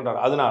என்ஜாய் பண்றாரு.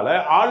 அதனால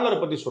ஆளுநரை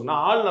பத்தி சொன்னா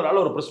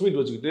ஆளுநரால் ஒரு பிரஸ் மீட்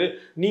வச்சுக்கிட்டு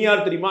நீ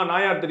யார் தெரியுமா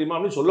நான் யார் தெரியுமா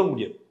அப்படின்னு சொல்ல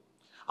முடியாது.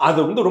 அது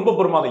வந்து ரொம்ப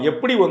பிரமாதம்.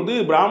 எப்படி வந்து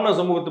பிராமண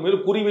சமூகத்து மேல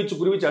குறி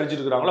வச்சு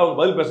அடிச்சிட்டு இருக்காங்களோ அவங்க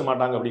பதில் பேச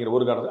மாட்டாங்க அப்படிங்கிற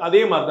ஒரு காரணம்.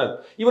 அதே மாதிரி தான்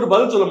இவர்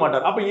பதில் சொல்ல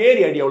மாட்டார். அப்ப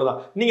ஏறி அடி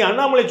அவ்வளவுதான். நீங்க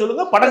அண்ணாமலை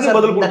சொல்லுங்க படக்கு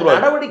பதில்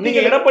கொடுத்துருவாரு,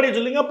 நீங்க எடப்பாடி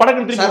சொல்லுங்க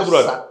படக்கு திருப்பி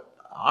கொடுத்துருவாரு.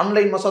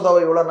 ஆன்லைன்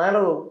மசோதாவை இவ்வளவு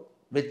நேரம்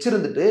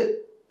வச்சிருந்துட்டு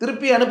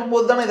திருப்பி அனுப்பும்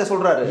போது தானே இதை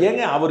சொல்றாரு.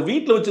 ஏங்க அவர்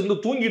வீட்டுல வச்சிருந்து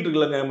தூங்கிட்டு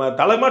இருக்கலங்க,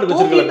 தலைமாடு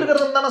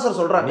வச்சிருக்காங்க தானே சார்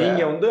சொல்றாங்க.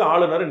 நீங்க வந்து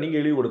ஆளுநரை நீங்க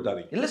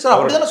இழிவுபடுத்தாதீங்க. இல்ல சார்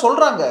அப்படிதானே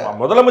சொல்றாங்க.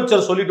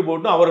 முதலமைச்சர் சொல்லிட்டு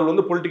போட்டு அவர்கள்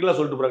வந்து பொலிட்டிக்கலா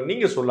சொல்லிட்டு போறாங்க,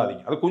 நீங்க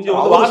சொல்லாதீங்க. அது கொஞ்சம்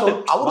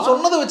அவர்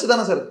சொன்னதை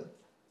வச்சுதானே சார்.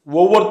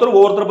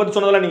 ஒவ்வொருத்தரை பத்தி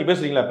சொன்னதெல்லாம் நீங்க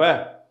பேசுறீங்களா? இப்ப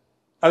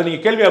அது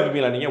நீங்க கேள்வி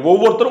வைப்பீங்களா? நீங்க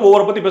ஒவ்வொருத்தரும்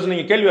ஒவ்வொரு பத்தி பேச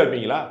நீங்க கேள்வி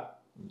வைப்பீங்களா?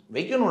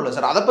 வைக்கணும்ல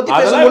சார். அதை பத்தி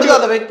பேசும்போது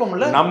அதை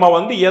வைப்போம்ல. நம்ம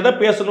வந்து எதை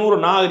பேசணும் ஒரு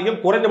நாகரிகம்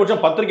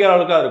குறைந்தபட்சம்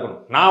பத்திரிகையாளர்களுக்கா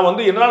இருக்கணும். நான்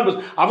வந்து என்னால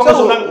அவங்க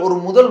சொல்றாங்க ஒரு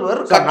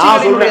முதல்வர்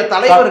கட்சிகளுடைய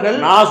தலைவர்கள்.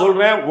 நான்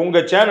சொல்றேன்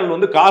உங்க சேனல்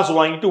வந்து காசு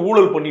வாங்கிட்டு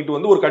ஊழல் பண்ணிட்டு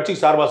வந்து ஒரு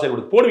கட்சிக்கு சார்பா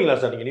செயல்படுது போடுவீங்களா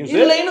சார்? நீங்க நியூஸ்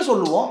இல்லைன்னு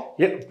சொல்லுவோம்.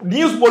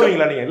 நியூஸ்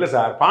போடுவீங்களா நீங்க? இல்ல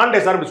சார்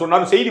பாண்டே சார் இப்படி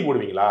சொன்னாலும் செய்தி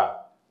போடுவீங்களா?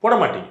 போட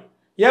மாட்டீங்க.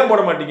 ஏன்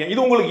போட மாட்டீங்க? இது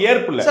உங்களுக்கு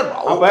ஏற்பு இல்ல.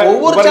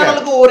 ஒவ்வொரு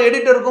சேனலுக்கும் ஒவ்வொரு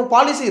எடிட்டருக்கும்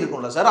பாலிசி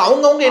இருக்கும்ல சார்.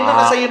 அவங்கவுங்க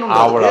என்னென்ன செய்யணும்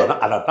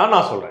அவ்வளவுதான். அதைத்தான்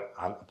நான் சொல்றேன்.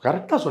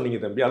 கரெக்டா சொன்னீங்க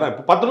தம்பி. அதான்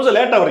இப்போ 10 நிமிஷம்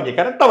லேட்டா வரீங்க,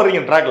 கரெக்டா வரீங்க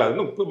ட்ராக்ல.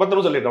 இன்னும் 10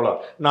 நிமிஷம் லேட் அவ்வளோ.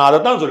 நான் அதை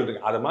தான் சொல்லிட்டு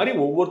இருக்கேன். அது மாதிரி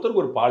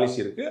ஒவ்வொருத்தருக்கும் ஒரு பாலிசி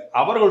இருக்கு.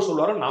 அவர்கள்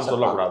சொல்லுவாரு, நான்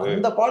சொல்லக்கூடாது.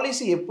 இந்த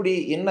பாலிசி எப்படி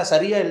என்ன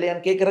சரியா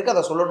இல்லையான்னு கேட்கறதுக்கு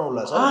அதை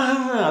சொல்லணும்ல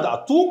சார். அது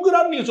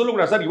தூங்குறான்னு நீங்க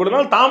சொல்லக்கூடாது சார். இவ்வளவு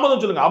நாள்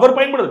தாமதம் சொல்லுங்க. அவர்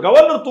பயன்படுது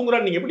கவர்னர்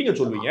தூங்குறான்னு நீங்க எப்படிங்க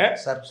சொல்லுவீங்க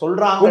சார்?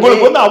 சொல்றாங்க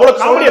உங்களுக்கு வந்து அவ்வளவு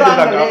காமெடி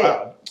எடுத்துட்டாங்க.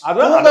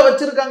 அதான்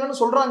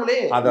வச்சிருக்காங்கன்னு சொல்றாங்களே.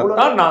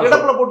 அதான் நான்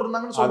இடத்துல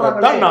போட்டுருந்தாங்கன்னு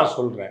சொல்றாங்க. அதான் நான்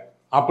சொல்றேன்.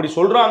 அப்படி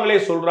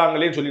சொல்றாங்களே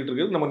சொல்லிட்டு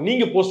இருக்கு. நம்ம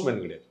நீங்க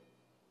போஸ்ட்மேன் கிடையாது,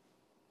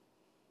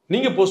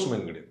 நீங்க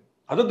போஸ்ட்மேன் கிடையாது.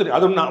 அது தெரியும்.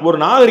 அது ஒரு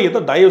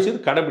நாகரிகத்தை தயவு செய்து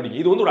கடைபிடிங்க.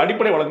 இது வந்து ஒரு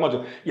அடிப்படை வழக்கமா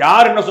வச்சு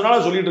யார் என்ன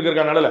சொன்னாலும் சொல்லிட்டு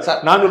இருக்காங்க.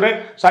 நான் சொல்றேன்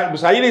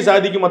சைதை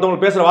சாதிக்கு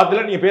மத்தவங்க பேசுற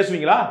வார்த்தையில நீங்க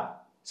பேசுவீங்களா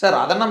சார்?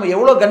 அதை நம்ம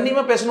எவ்வளவு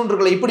கண்ணியமா பேசணும்னு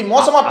இருக்கல. இப்படி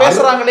மோசமா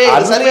பேசுறாங்களே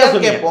சரியா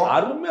கேட்போம்.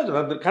 அருமையா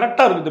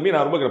கரெக்டா இருக்கு தம்பி.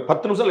 நான் ரொம்ப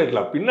 10 நிமிஷம்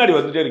லேட்ல பின்னாடி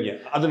வந்துட்டே இருக்கீங்க.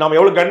 அது நம்ம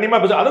எவ்வளவு கண்ணியமா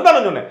பேச அதுதான்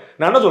நான் சொன்னேன்.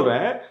 நான் என்ன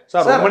சொல்றேன்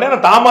சார், ரொம்ப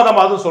நேரம்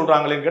தாமதமாதும்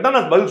சொல்றாங்களேன்னு கேட்டா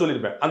நான் பதில்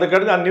சொல்லிருப்பேன். அந்த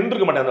கருத்து நான்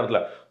நின்றுக்க மாட்டேன். அந்த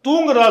இடத்துல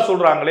தூங்குறதா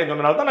சொல்றாங்களே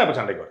சொன்னனால தான் நான் இப்ப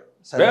சண்டைக்கு வரேன்.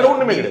 வேற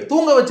ஒண்ணுமே கிடையாது.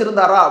 தூங்க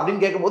வச்சிருந்தாரா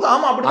அப்படின்னு கேட்கும்போது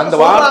ஆமா அப்படி அந்த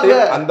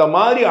வார்த்தை அந்த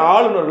மாதிரி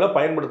ஆளுநர்களை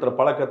பயன்படுத்துற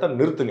பழக்கத்தை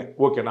நிறுத்துங்க.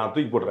 ஓகே, நான்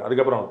தூக்கி போடுறேன்.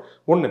 அதுக்கப்புறம்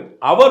ஒண்ணு,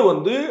 அவர்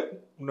வந்து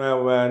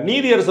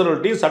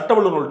நீதியரசர்கள்ட்டையும் சட்ட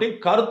வல்லுநர்கள்ட்டையும்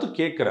கருத்து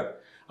கேட்கிறார்.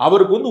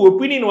 அவருக்கு வந்து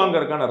ஒப்பீனியன்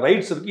வாங்கறதுக்கான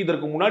ரைட்ஸ் இருக்கு.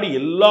 இதற்கு முன்னாடி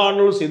எல்லா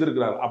ஆளுநரும்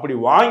செய்திருக்கிறார். அப்படி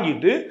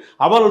வாங்கிட்டு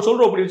அவர்கள்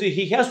சொல்ற opinion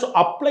he has to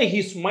apply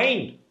his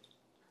mind.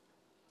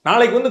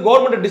 நாளைக்கு வந்து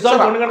கவர்மெண்ட்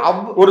டிசால்வ்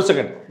பண்ணுங்க. ஒரு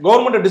செகண்ட்,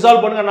 கவர்மெண்ட்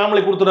டிசால்வ் பண்ணுங்க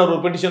நாமளே கொடுத்துறாரு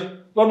ஒரு பெட்டிஷன்.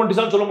 கவர்மெண்ட்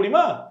டிசால்வ் சொல்ல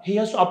முடியுமா? he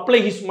has to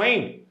apply his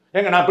mind.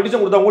 ஏங்க நான்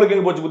பெட்டிஷன் கொடுத்தா உங்களுக்கு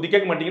எங்க போச்சு புத்தி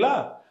கேட்க மாட்டீங்களா?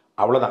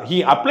 அவ்வளவுதான். he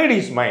applied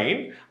his mind.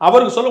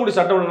 அவருக்கு சொல்லக்கூடிய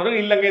சட்ட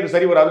வல்லுநர்கள் இல்லங்க இது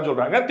சரி வராதுன்னு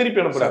சொல்றாங்க,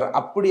 திருப்பி அனுப்புறாரு.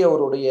 அப்படி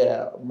அவருடைய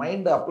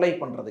மைண்ட் அப்ளை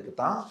பண்றதுக்கு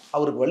தான்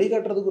அவருக்கு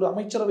வழிகாட்டுறதுக்கு ஒரு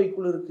அமைச்சரவை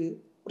குழு இருக்கு,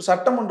 ஒரு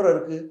சட்டமன்றம்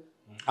இருக்கு.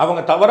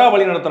 அவங்க தவறா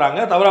வழி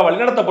நடத்துறாங்க, தவறா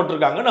வழி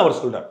நடத்தப்பட்டிருக்காங்கன்னு அவர்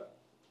சொல்றாரு.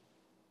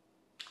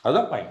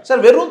 அதுதான் பாயிண்ட்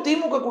சார். வெறும்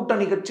திமுக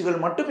கூட்டணி கட்சிகள்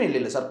மட்டுமே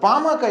இல்லை சார்,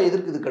 பாமக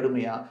எதிர்க்குது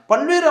கடுமையா,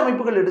 பல்வேறு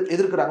அமைப்புகள்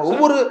எதிர்க்கிறாங்க.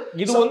 ஒவ்வொரு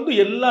இது வந்து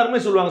எல்லாருமே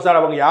சொல்லுவாங்க சார்.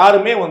 அவங்க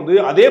யாருமே வந்து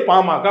அதே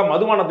பாமக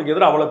மதுபானத்துக்கு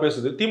எதிராக அவ்வளவு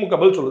பேசுது, திமுக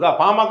பதில் சொல்லுதா?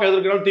 பாமக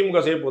எதிர்க்கிறாலும்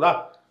திமுக செய்ய போதா?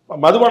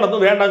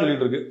 மதுபானத்தும் வேண்டாம்னு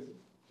சொல்லிட்டு இருக்கு.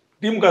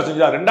 திமுக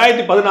செஞ்சா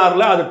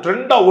 2016 அது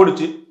ட்ரெண்டா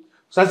ஓடிச்சு.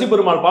 சசி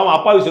பெருமாள் பாவம்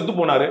அப்பாவி செத்து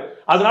போனாரு.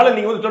 அதனால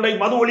நீங்க வந்து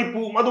மது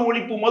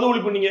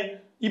ஒழிப்பு நீங்க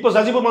இப்ப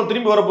சசி பெருமாள்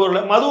திரும்பி வர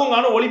போறல, மதுவும்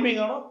காணும்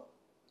ஒழிப்பையும் காணும்.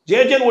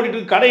 ஜேஜேன்னு ஓடிட்டு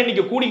இருக்கு. கடை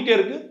இன்னைக்கு கூடிக்கிட்டே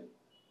இருக்கு.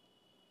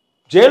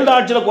 ஜெயலலிதா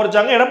ஆட்சியில்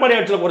குறைச்சாங்க, எடப்பாடி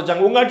ஆட்சியில்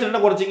குறைச்சாங்க, உங்க ஆட்சியில்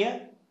என்ன குறைச்சிங்க?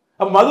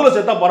 அப்ப மதுவில்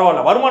சேர்த்தா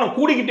பரவாயில்ல, வருமானம்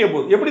கூடிக்கிட்டே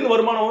போகுது. எப்படி இந்த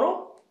வருமானம் வரும்?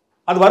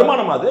 அது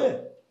வருமானமா? அது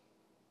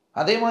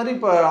அதே மாதிரி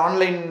இப்ப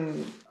ஆன்லைன்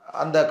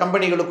அந்த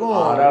கம்பெனிகளுக்கும்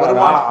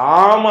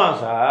ஆமா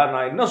சார்.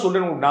 நான் என்ன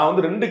சொல்றேன், நான்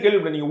வந்து 2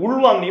 கேள்வி நீங்க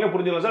உள்வாங்கினீங்கன்னா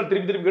புரிஞ்சுக்கலாம் சார்.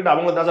 திருப்பி கேட்டு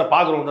அவங்க தான் சார்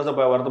பாக்குறவங்க தான்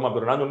சார் வருத்தமா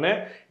போயிடும். நான் சொன்னேன்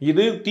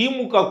இது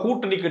திமுக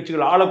கூட்டணி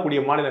கட்சிகள்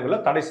ஆளக்கூடிய மாநிலங்கள்ல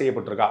தடை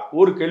செய்யப்பட்டிருக்கா?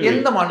 ஒரு கேள்வி.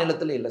 எந்த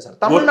மாநிலத்துல இல்ல சார்,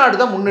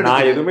 தமிழ்நாடு தான் முன்னெடுத்து.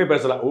 நான் எதுவுமே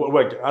பேசல,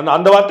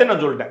 அந்த வார்த்தையை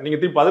நான் சொல்லிட்டேன். நீங்க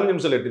திருப்பி 15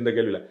 நிமிஷம் லேட் இந்த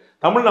கேள்வியில.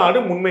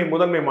 தமிழ்நாடு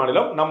முதன்மை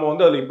மாநிலம், நம்ம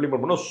வந்து அதை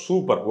இம்ப்ளிமெண்ட் பண்ணோம்.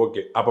 Super,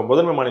 okay. அப்ப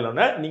முதன்மை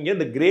மாநிலம்னா நீங்க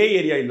இந்த கிரே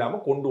ஏரியா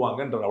இல்லாம கொண்டு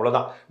வாங்கன்றது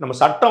அவ்வளவுதான்.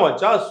 நம்ம சட்டம்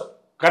வச்சா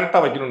கரெக்டா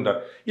வைக்கணும்ன்றார்.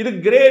 இது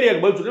கிரே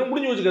ஏரியாக்கு பதில் சொல்லி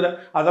முடிஞ்சு வச்சுக்கிறத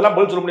அதெல்லாம்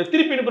பதில் சொல்ல முடியாது.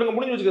 திருப்பி அனுப்புங்க,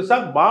 முடிஞ்சு வச்சுக்க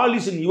sir. Ball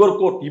is in your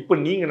court. இப்ப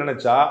நீங்க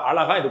நினைச்சா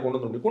அழகா இதை கொண்டு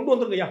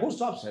வந்துருங்க. யா ஹூ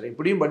ஸ்டாப்ஸ்? சார்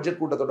இப்படியும் பட்ஜெட்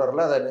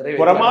கூட்டத்தொடர்ல அதை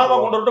பிரமாதமா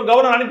கொண்டு வரட்டும்.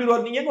 கவர்னர்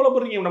அனுப்பிடுவார். நீங்க கொள்ள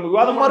போறீங்க. நம்ம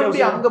விவாதம்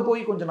மறுபடியும் அங்க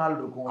போய் கொஞ்ச நாள்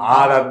இருக்கும்.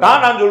 அதைத்தான்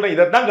நான் சொல்றேன்.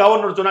 இதைத்தான்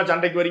கவர்னர் சொன்னா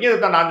சண்டைக்கு வரீங்க,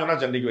 இதைத்தான் நான் சொன்னா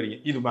சண்டைக்கு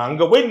வரீங்க. இது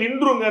அங்க போய்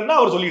நின்றுங்கன்னா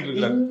அவர் சொல்லிட்டு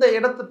இருக்காரு. இந்த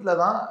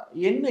இடத்துலதான்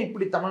என்ன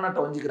இப்படி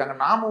தமிழ்நாட்டை வஞ்சிக்கிறாங்க.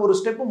 நாம ஒரு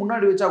ஸ்டெப்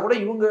முன்னாடி வச்சா கூட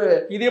இவங்க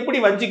இது எப்படி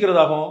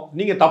வஞ்சிக்கிறதாகும்?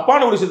 நீங்க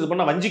தப்பான ஒரு விஷயத்தை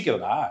பண்ண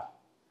வஞ்சிக்கிறதா?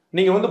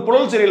 நீங்க வந்து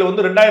புழல் சிறையில்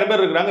வந்து 2000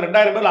 பேர் இருக்கிறாங்க.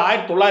 2000 பேர்ல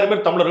 1900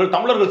 பேர்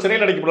தமிழர்கள்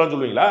சிறையில் அடைக்கப்படுறான்னு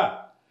சொல்லுவீங்களா?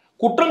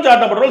 குற்றம்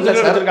சாட்டப்படுறவங்க சிறை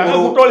அடைச்சிருக்காங்க,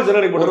 குற்றவாளி சிறை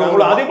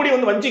அடைக்கப்பட்டிருக்காங்க. அது எப்படி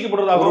வந்து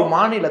வஞ்சிக்கப்படுறதாக? ஒரு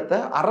மாநிலத்தை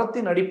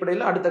அறத்தின்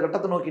அடிப்படையில் அடுத்த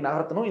கட்டத்தை நோக்கி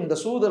நகர்த்தணும், இந்த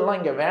சூதெல்லாம்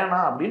இங்க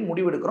வேணாம் அப்படின்னு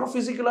முடிவெடுக்கிறோம்.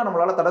 பிசிக்கலா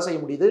நம்மளால தடை செய்ய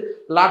முடியுது,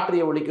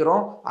 லாட்டரியை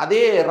ஒழிக்கிறோம்,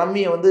 அதே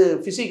ரம்மியை வந்து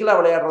பிசிக்கலா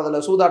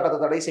விளையாடுறதுல சூதாட்டத்தை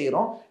தடை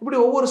செய்யறோம். இப்படி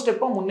ஒவ்வொரு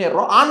ஸ்டெப்பும்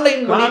முன்னேறோம்.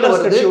 ஆன்லைன்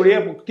கட்சியுடைய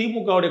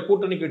திமுகவுடைய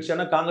கூட்டணி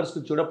கட்சியான காங்கிரஸ்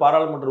கட்சியோட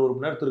பாராளுமன்ற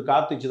உறுப்பினர் திரு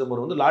கார்த்தி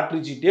சிதம்பரம் வந்து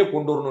லாட்டரி சீட்டே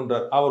கொண்டு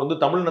வரணுன்றார். அவர் வந்து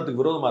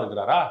தமிழ்நாட்டுக்கு விரோதமா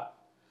இருக்கிறாரா?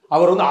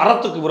 அவர் வந்து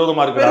அறத்துக்கு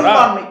விரோதமா இருக்கிறாரா?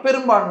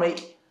 பெரும்பான்மை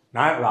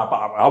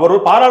அவர் ஒரு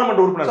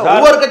பாராளுமன்ற உறுப்பினர் சார்.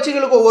 ஒவ்வொரு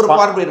கட்சிகளுக்கும் ஒவ்வொரு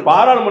பார்வை இருக்கு.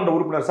 பாராளுமன்ற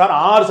உறுப்பினர் சார்,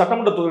 6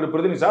 சட்டமன்ற தொகுதியோட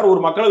பிரதிநிதி சார், ஒரு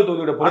மக்களவை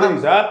தொகுதியோட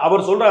பிரதிநிதி சார்.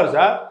 அவர் சொல்றாரு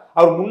சார்,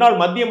 அவர் முன்னாள்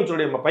மத்திய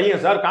அமைச்சருடைய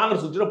பையன் சார்,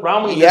 காங்கிரஸ் கட்சியோட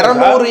பிராமணிய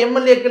 200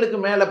 எம்எல்ஏக்களுக்கு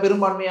மேல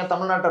பெரும்பான்மையா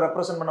தமிழ்நாட்டை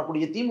ரெப்ரசென்ட்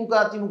பண்ணக்கூடிய திமுக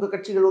அதிமுக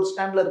கட்சிகள் ஒரு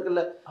ஸ்டாண்ட்ல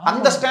இருக்குல்ல,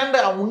 அந்த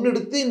ஸ்டாண்டை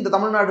முன்னெடுத்து இந்த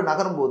தமிழ்நாடு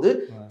நகரும் போது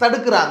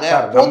தடுக்கிறாங்க.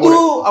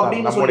 பொது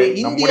அப்படின்னு சொல்லி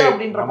இந்தியா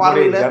அப்படின்ற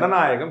பார்வையில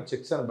ஜனநாயகம்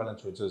செக்ஸ் அண்ட்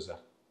பேலன்ஸ் வச்சது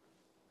சார்.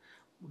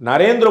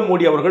 நரேந்திர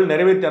மோடி அவர்கள்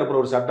நிறைவேற்றி அனுப்புற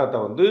ஒரு சட்டத்தை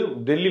வந்து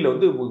டெல்லியில்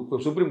வந்து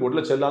சுப்ரீம்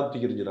கோர்ட்டில் செல்லாது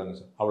தூக்கி எறிஞ்சிடறாங்க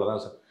சார்.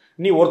 அவ்வளோதான் சார்.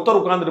 நீ ஒருத்தர்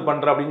உட்காந்துட்டு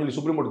பண்ணுற அப்படின்னு சொல்லி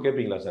சுப்ரீம் கோர்ட்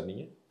கேட்பீங்களா சார்?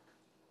 நீங்கள்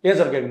ஏன்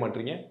சார் கேட்க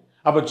மாட்டீங்க?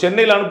 அப்போ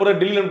சென்னையில் அனுப்புகிற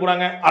டெல்லியில்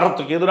அனுப்புகிறாங்க,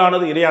 அறத்துக்கு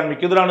எதிரானது,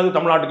 இறையாண்மைக்கு எதிரானது,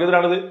 தமிழ்நாட்டுக்கு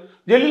எதிரானது.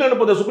 டெல்லியில்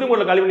அனுப்புறத சுப்ரீம்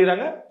கோர்ட்டில் காலி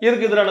பண்ணிடுறாங்க.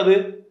 எதுக்கு எதிரானது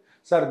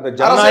சார்? இந்த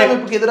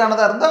ஜனநாயகத்துக்கு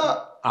எதிரானதா இருந்தால்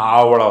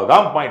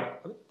அவ்வளவுதான் பாயிண்ட்.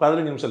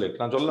 15 நிமிஷம்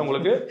லேட் நான் சொல்ல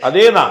உங்களுக்கு.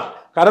 அதே தான்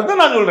கரெக்டா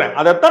நான் சொல்றேன்,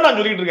 அதைத்தான் நான்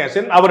சொல்லிட்டு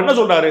இருக்கேன். அவர் என்ன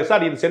சொல்றாரு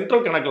சார், இது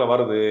சென்ட்ரல் கணக்குல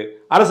வருது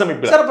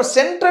அரசமைப்பு சார். இப்ப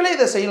சென்ட்ரலே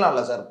இதை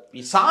செய்யலாம்ல சார்?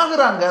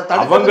 சாகுறாங்க,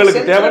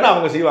 அவங்களுக்கு தேவைன்னு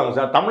அவங்க செய்வாங்க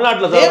சார்.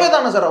 தமிழ்நாட்டில்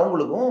தேவைதானே சார்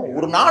அவங்களுக்கும்?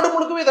 ஒரு நாடு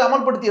முழுக்கவே இதை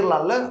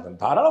அமல்படுத்திடலாம்ல.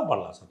 தாராளம்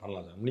பண்ணலாம் சார்,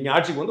 பண்ணலாம் சார். நீங்க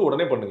ஆட்சிக்கு வந்து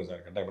உடனே பண்ணுங்க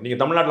சார். கட்டாயம் நீங்க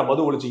தமிழ்நாட்டில்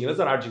மது ஒழிச்சிங்கன்னா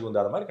சார், ஆட்சிக்கு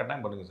வந்து அது மாதிரி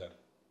கட்டாயம் பண்ணுங்க சார்.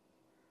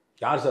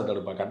 யார் சார்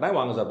தடுப்பா? கட்டாயம்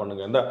வாங்க சார்,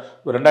 பண்ணுங்க. இந்த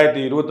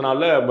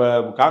 2024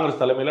 காங்கிரஸ்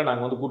தலைமையில்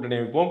நாங்கள் வந்து கூட்டணி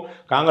வைப்போம்,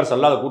 காங்கிரஸ்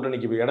அல்லாத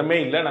கூட்டணிக்கு இடமே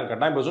இல்லை, நாங்கள்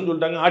கட்டாயம் பேசணும்னு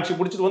சொல்லிட்டாங்க. ஆட்சி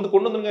பிடிச்சிட்டு வந்து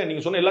கொண்டு வந்துருங்க.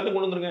 நீங்கள் சொன்ன எல்லாத்தையும்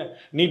கொண்டு வந்துருங்க.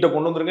 நீட்டை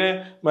கொண்டு வந்துருங்க,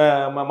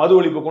 மது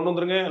ஒழிப்பை கொண்டு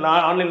வந்துருங்க,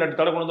 ஆன்லைன்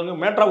தடை கொண்டு வந்துருங்க.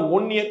 மேட்டர் ஆஃப்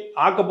 1 இயர்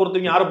ஆக்க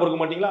பொறுத்தீங்க. யாரை பொறுக்க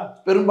மாட்டீங்களா?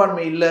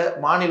 பெரும்பான்மை இல்லை,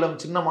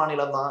 மாநிலம் சின்ன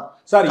மாநிலம் தான்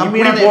சார்.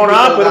 இப்படி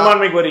போனா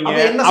பெரும்பான்மைக்கு வரீங்க,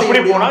 அப்படி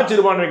போனா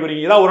சிறுபான்மைக்கு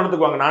வரீங்க. ஏதாவது ஒரு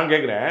இடத்துக்கு வாங்க. நான்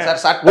கேட்கிறேன்,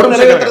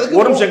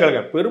 ஒரு நிமிஷம்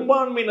கேளுங்க.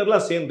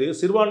 பெரும்பான்மையினர்லாம் சேர்ந்து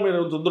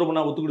சிறுபான்மையினர் தொந்தரவு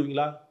பண்ணா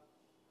ஒத்துக்கிடுவீங்களா?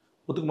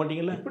 ஒத்துக்க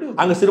மாட்டீங்கல்ல.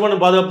 அங்க சிறுபான்மை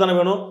பாதுகாப்பு தானே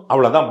வேணும்,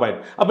 அவ்வளவுதான்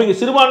பாயிண்ட். அப்ப இங்க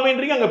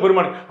சிறுபான்மைன்றீங்க, அங்க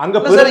பெரும்பான்மை.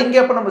 அங்க சார் இங்க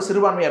அப்ப நம்ம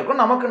சிறுபான்மையா இருக்கும்,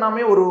 நமக்கு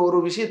நாமே ஒரு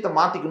விஷயத்தை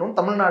மாத்திக்கணும்,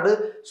 தமிழ்நாடு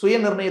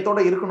சுய நிர்ணயத்தோட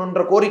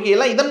இருக்கணும்ன்ற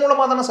கோரிக்கையெல்லாம் இதன்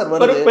மூலமா தானே சார்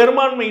வருது.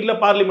 பெரும்பான்மை இல்ல,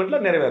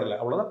 பார்லிமெண்ட்ல நிறைவேறல,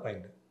 அவ்வளவுதான்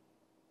பாயிண்ட்.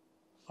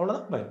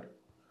 அவ்வளவுதான் பாயிண்ட்.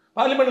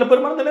 பார்லிமெண்ட்ல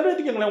பெரும்பான்மை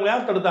நிறைவேற்றிக்கங்களேன், உங்களை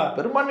யார் தடுத்தா?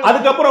 பெரும்பான்மை.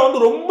 அதுக்கப்புறம்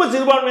வந்து ரொம்ப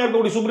சிறுபான்மையா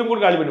இருக்கக்கூடிய சுப்ரீம்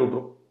கோர்ட் காலி பண்ணி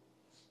விட்டுரும்.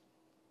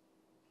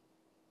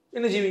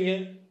 என்ன செய்வீங்க?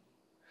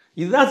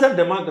 இதுதான் sir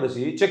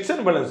democracy, sex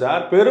and balance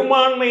sir.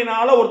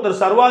 பெரும்பான்மையினால ஒருத்தர்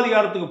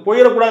சர்வாதிகாரத்துக்கு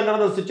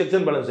போயிடக்கூடாதுங்கிறது செக்ஸ்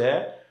அண்ட் பேலன்ஸ்.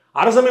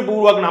 அரசமைப்பு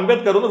உருவாக்கின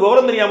அம்பேத்கர் வந்து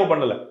விவரம் தெரியாம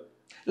பண்ணல.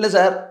 இல்ல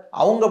சார்,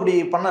 அவங்க அப்படி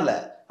பண்ணல.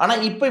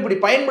 ஆனா இப்ப இப்படி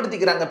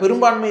பயன்படுத்திக்கிறாங்க,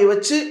 பெரும்பான்மையை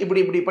வச்சு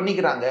இப்படி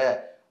பண்ணிக்கிறாங்க.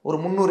 ஒரு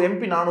 300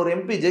 MP 400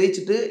 MP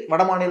ஜெயிச்சுட்டு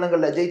வட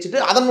மாநிலங்கள்ல ஜெயிச்சுட்டு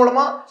அதன்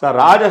மூலமா சார்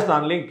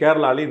ராஜஸ்தான்லயும்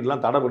கேரளாலையும்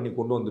இதெல்லாம் தடை பண்ணி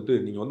கொண்டு வந்துட்டு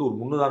நீங்க வந்து ஒரு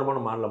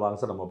முன்னுதாரணமான மாநிலம் வாங்க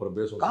சார். நம்ம அப்புறம்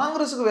பேசுவோம்.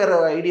 காங்கிரஸுக்கு வேற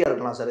ஐடியா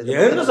இருக்கலாம் சார்.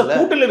 என்ன சார்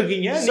கூட்டல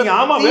இருக்கீங்க நீங்க?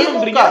 ஆமா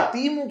வேணும்ன்றீங்க.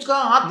 திமுக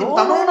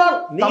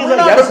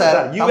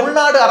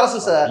தமிழ்நாடு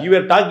அரசு sir. you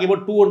were talking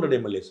about 200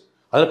 MLAs.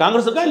 அது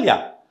காங்கிரஸ் இருக்கா இல்லையா?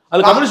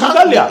 அது கம்யூனிஸ்ட்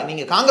இருக்கா இல்லையா?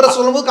 நீங்க காங்கிரஸ்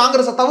சொல்லும்போது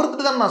காங்கிரஸை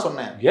தவிர்த்துட்டு தான் நான்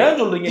சொன்னேன். ஏன்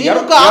சொல்றீங்க?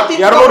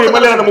 200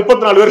 MLA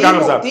 34 பேர்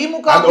காங்கிரஸ் சார்.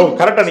 திமுக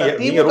கரெக்டா நீங்க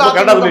ரொம்ப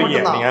கரெக்டா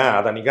சொல்றீங்க. நீங்க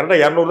அத நீங்க கரெக்டா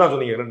 200 தான்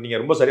சொன்னீங்க. நீங்க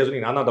ரொம்ப சரியா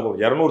சொன்னீங்க. நான் தான் தப்பு.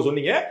 200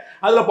 சொன்னீங்க.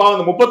 அதுல பாவம்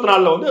அந்த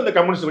 34ல வந்து அந்த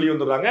கம்யூனிஸ்ட் வெளிய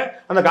வந்துறாங்க,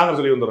 அந்த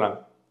காங்கிரஸ் வெளிய வந்துறாங்க.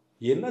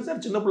 என்ன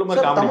சார் சின்ன பிள்ளை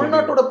மாதிரி காமெடி?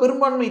 தமிழ்நாட்டோட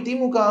பெரும்பான்மை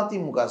திமுக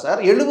அதிமுக சார்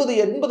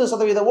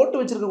 70-80% ஓட்டு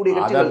வச்சிருக்கக்கூடிய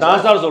கட்சி.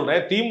 அதான் சார்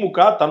சொல்றேன்.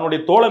 திமுக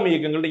தன்னுடைய தோழமை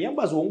இயக்கங்கள்ட்ட ஏன்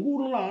பாஸ் உங்க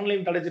ஊர்ல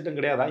ஆன்லைன் தடை சட்டம்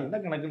கிடையாதா? என்ன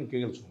கணக்குன்னு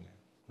கேட்க சொல்லுங்க.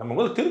 நம்ம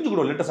முதல்ல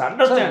தெரிஞ்சுக்கணும். Let us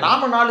understand.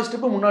 நாம 4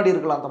 ஸ்டெப் முன்னாடி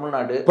இருக்கலாம்.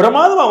 தமிழ்நாடு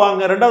பிரமாதமா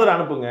வாங்க, ரெண்டாவது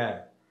அனுப்புங்க.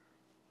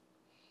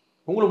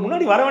 உங்களுக்கு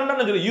முன்னாடி வர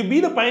வேண்டாம்னு சொல்லி you be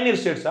the Pioneer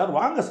state sir.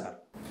 வாங்க சார்.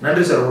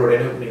 நன்றி சார், உங்களுடைய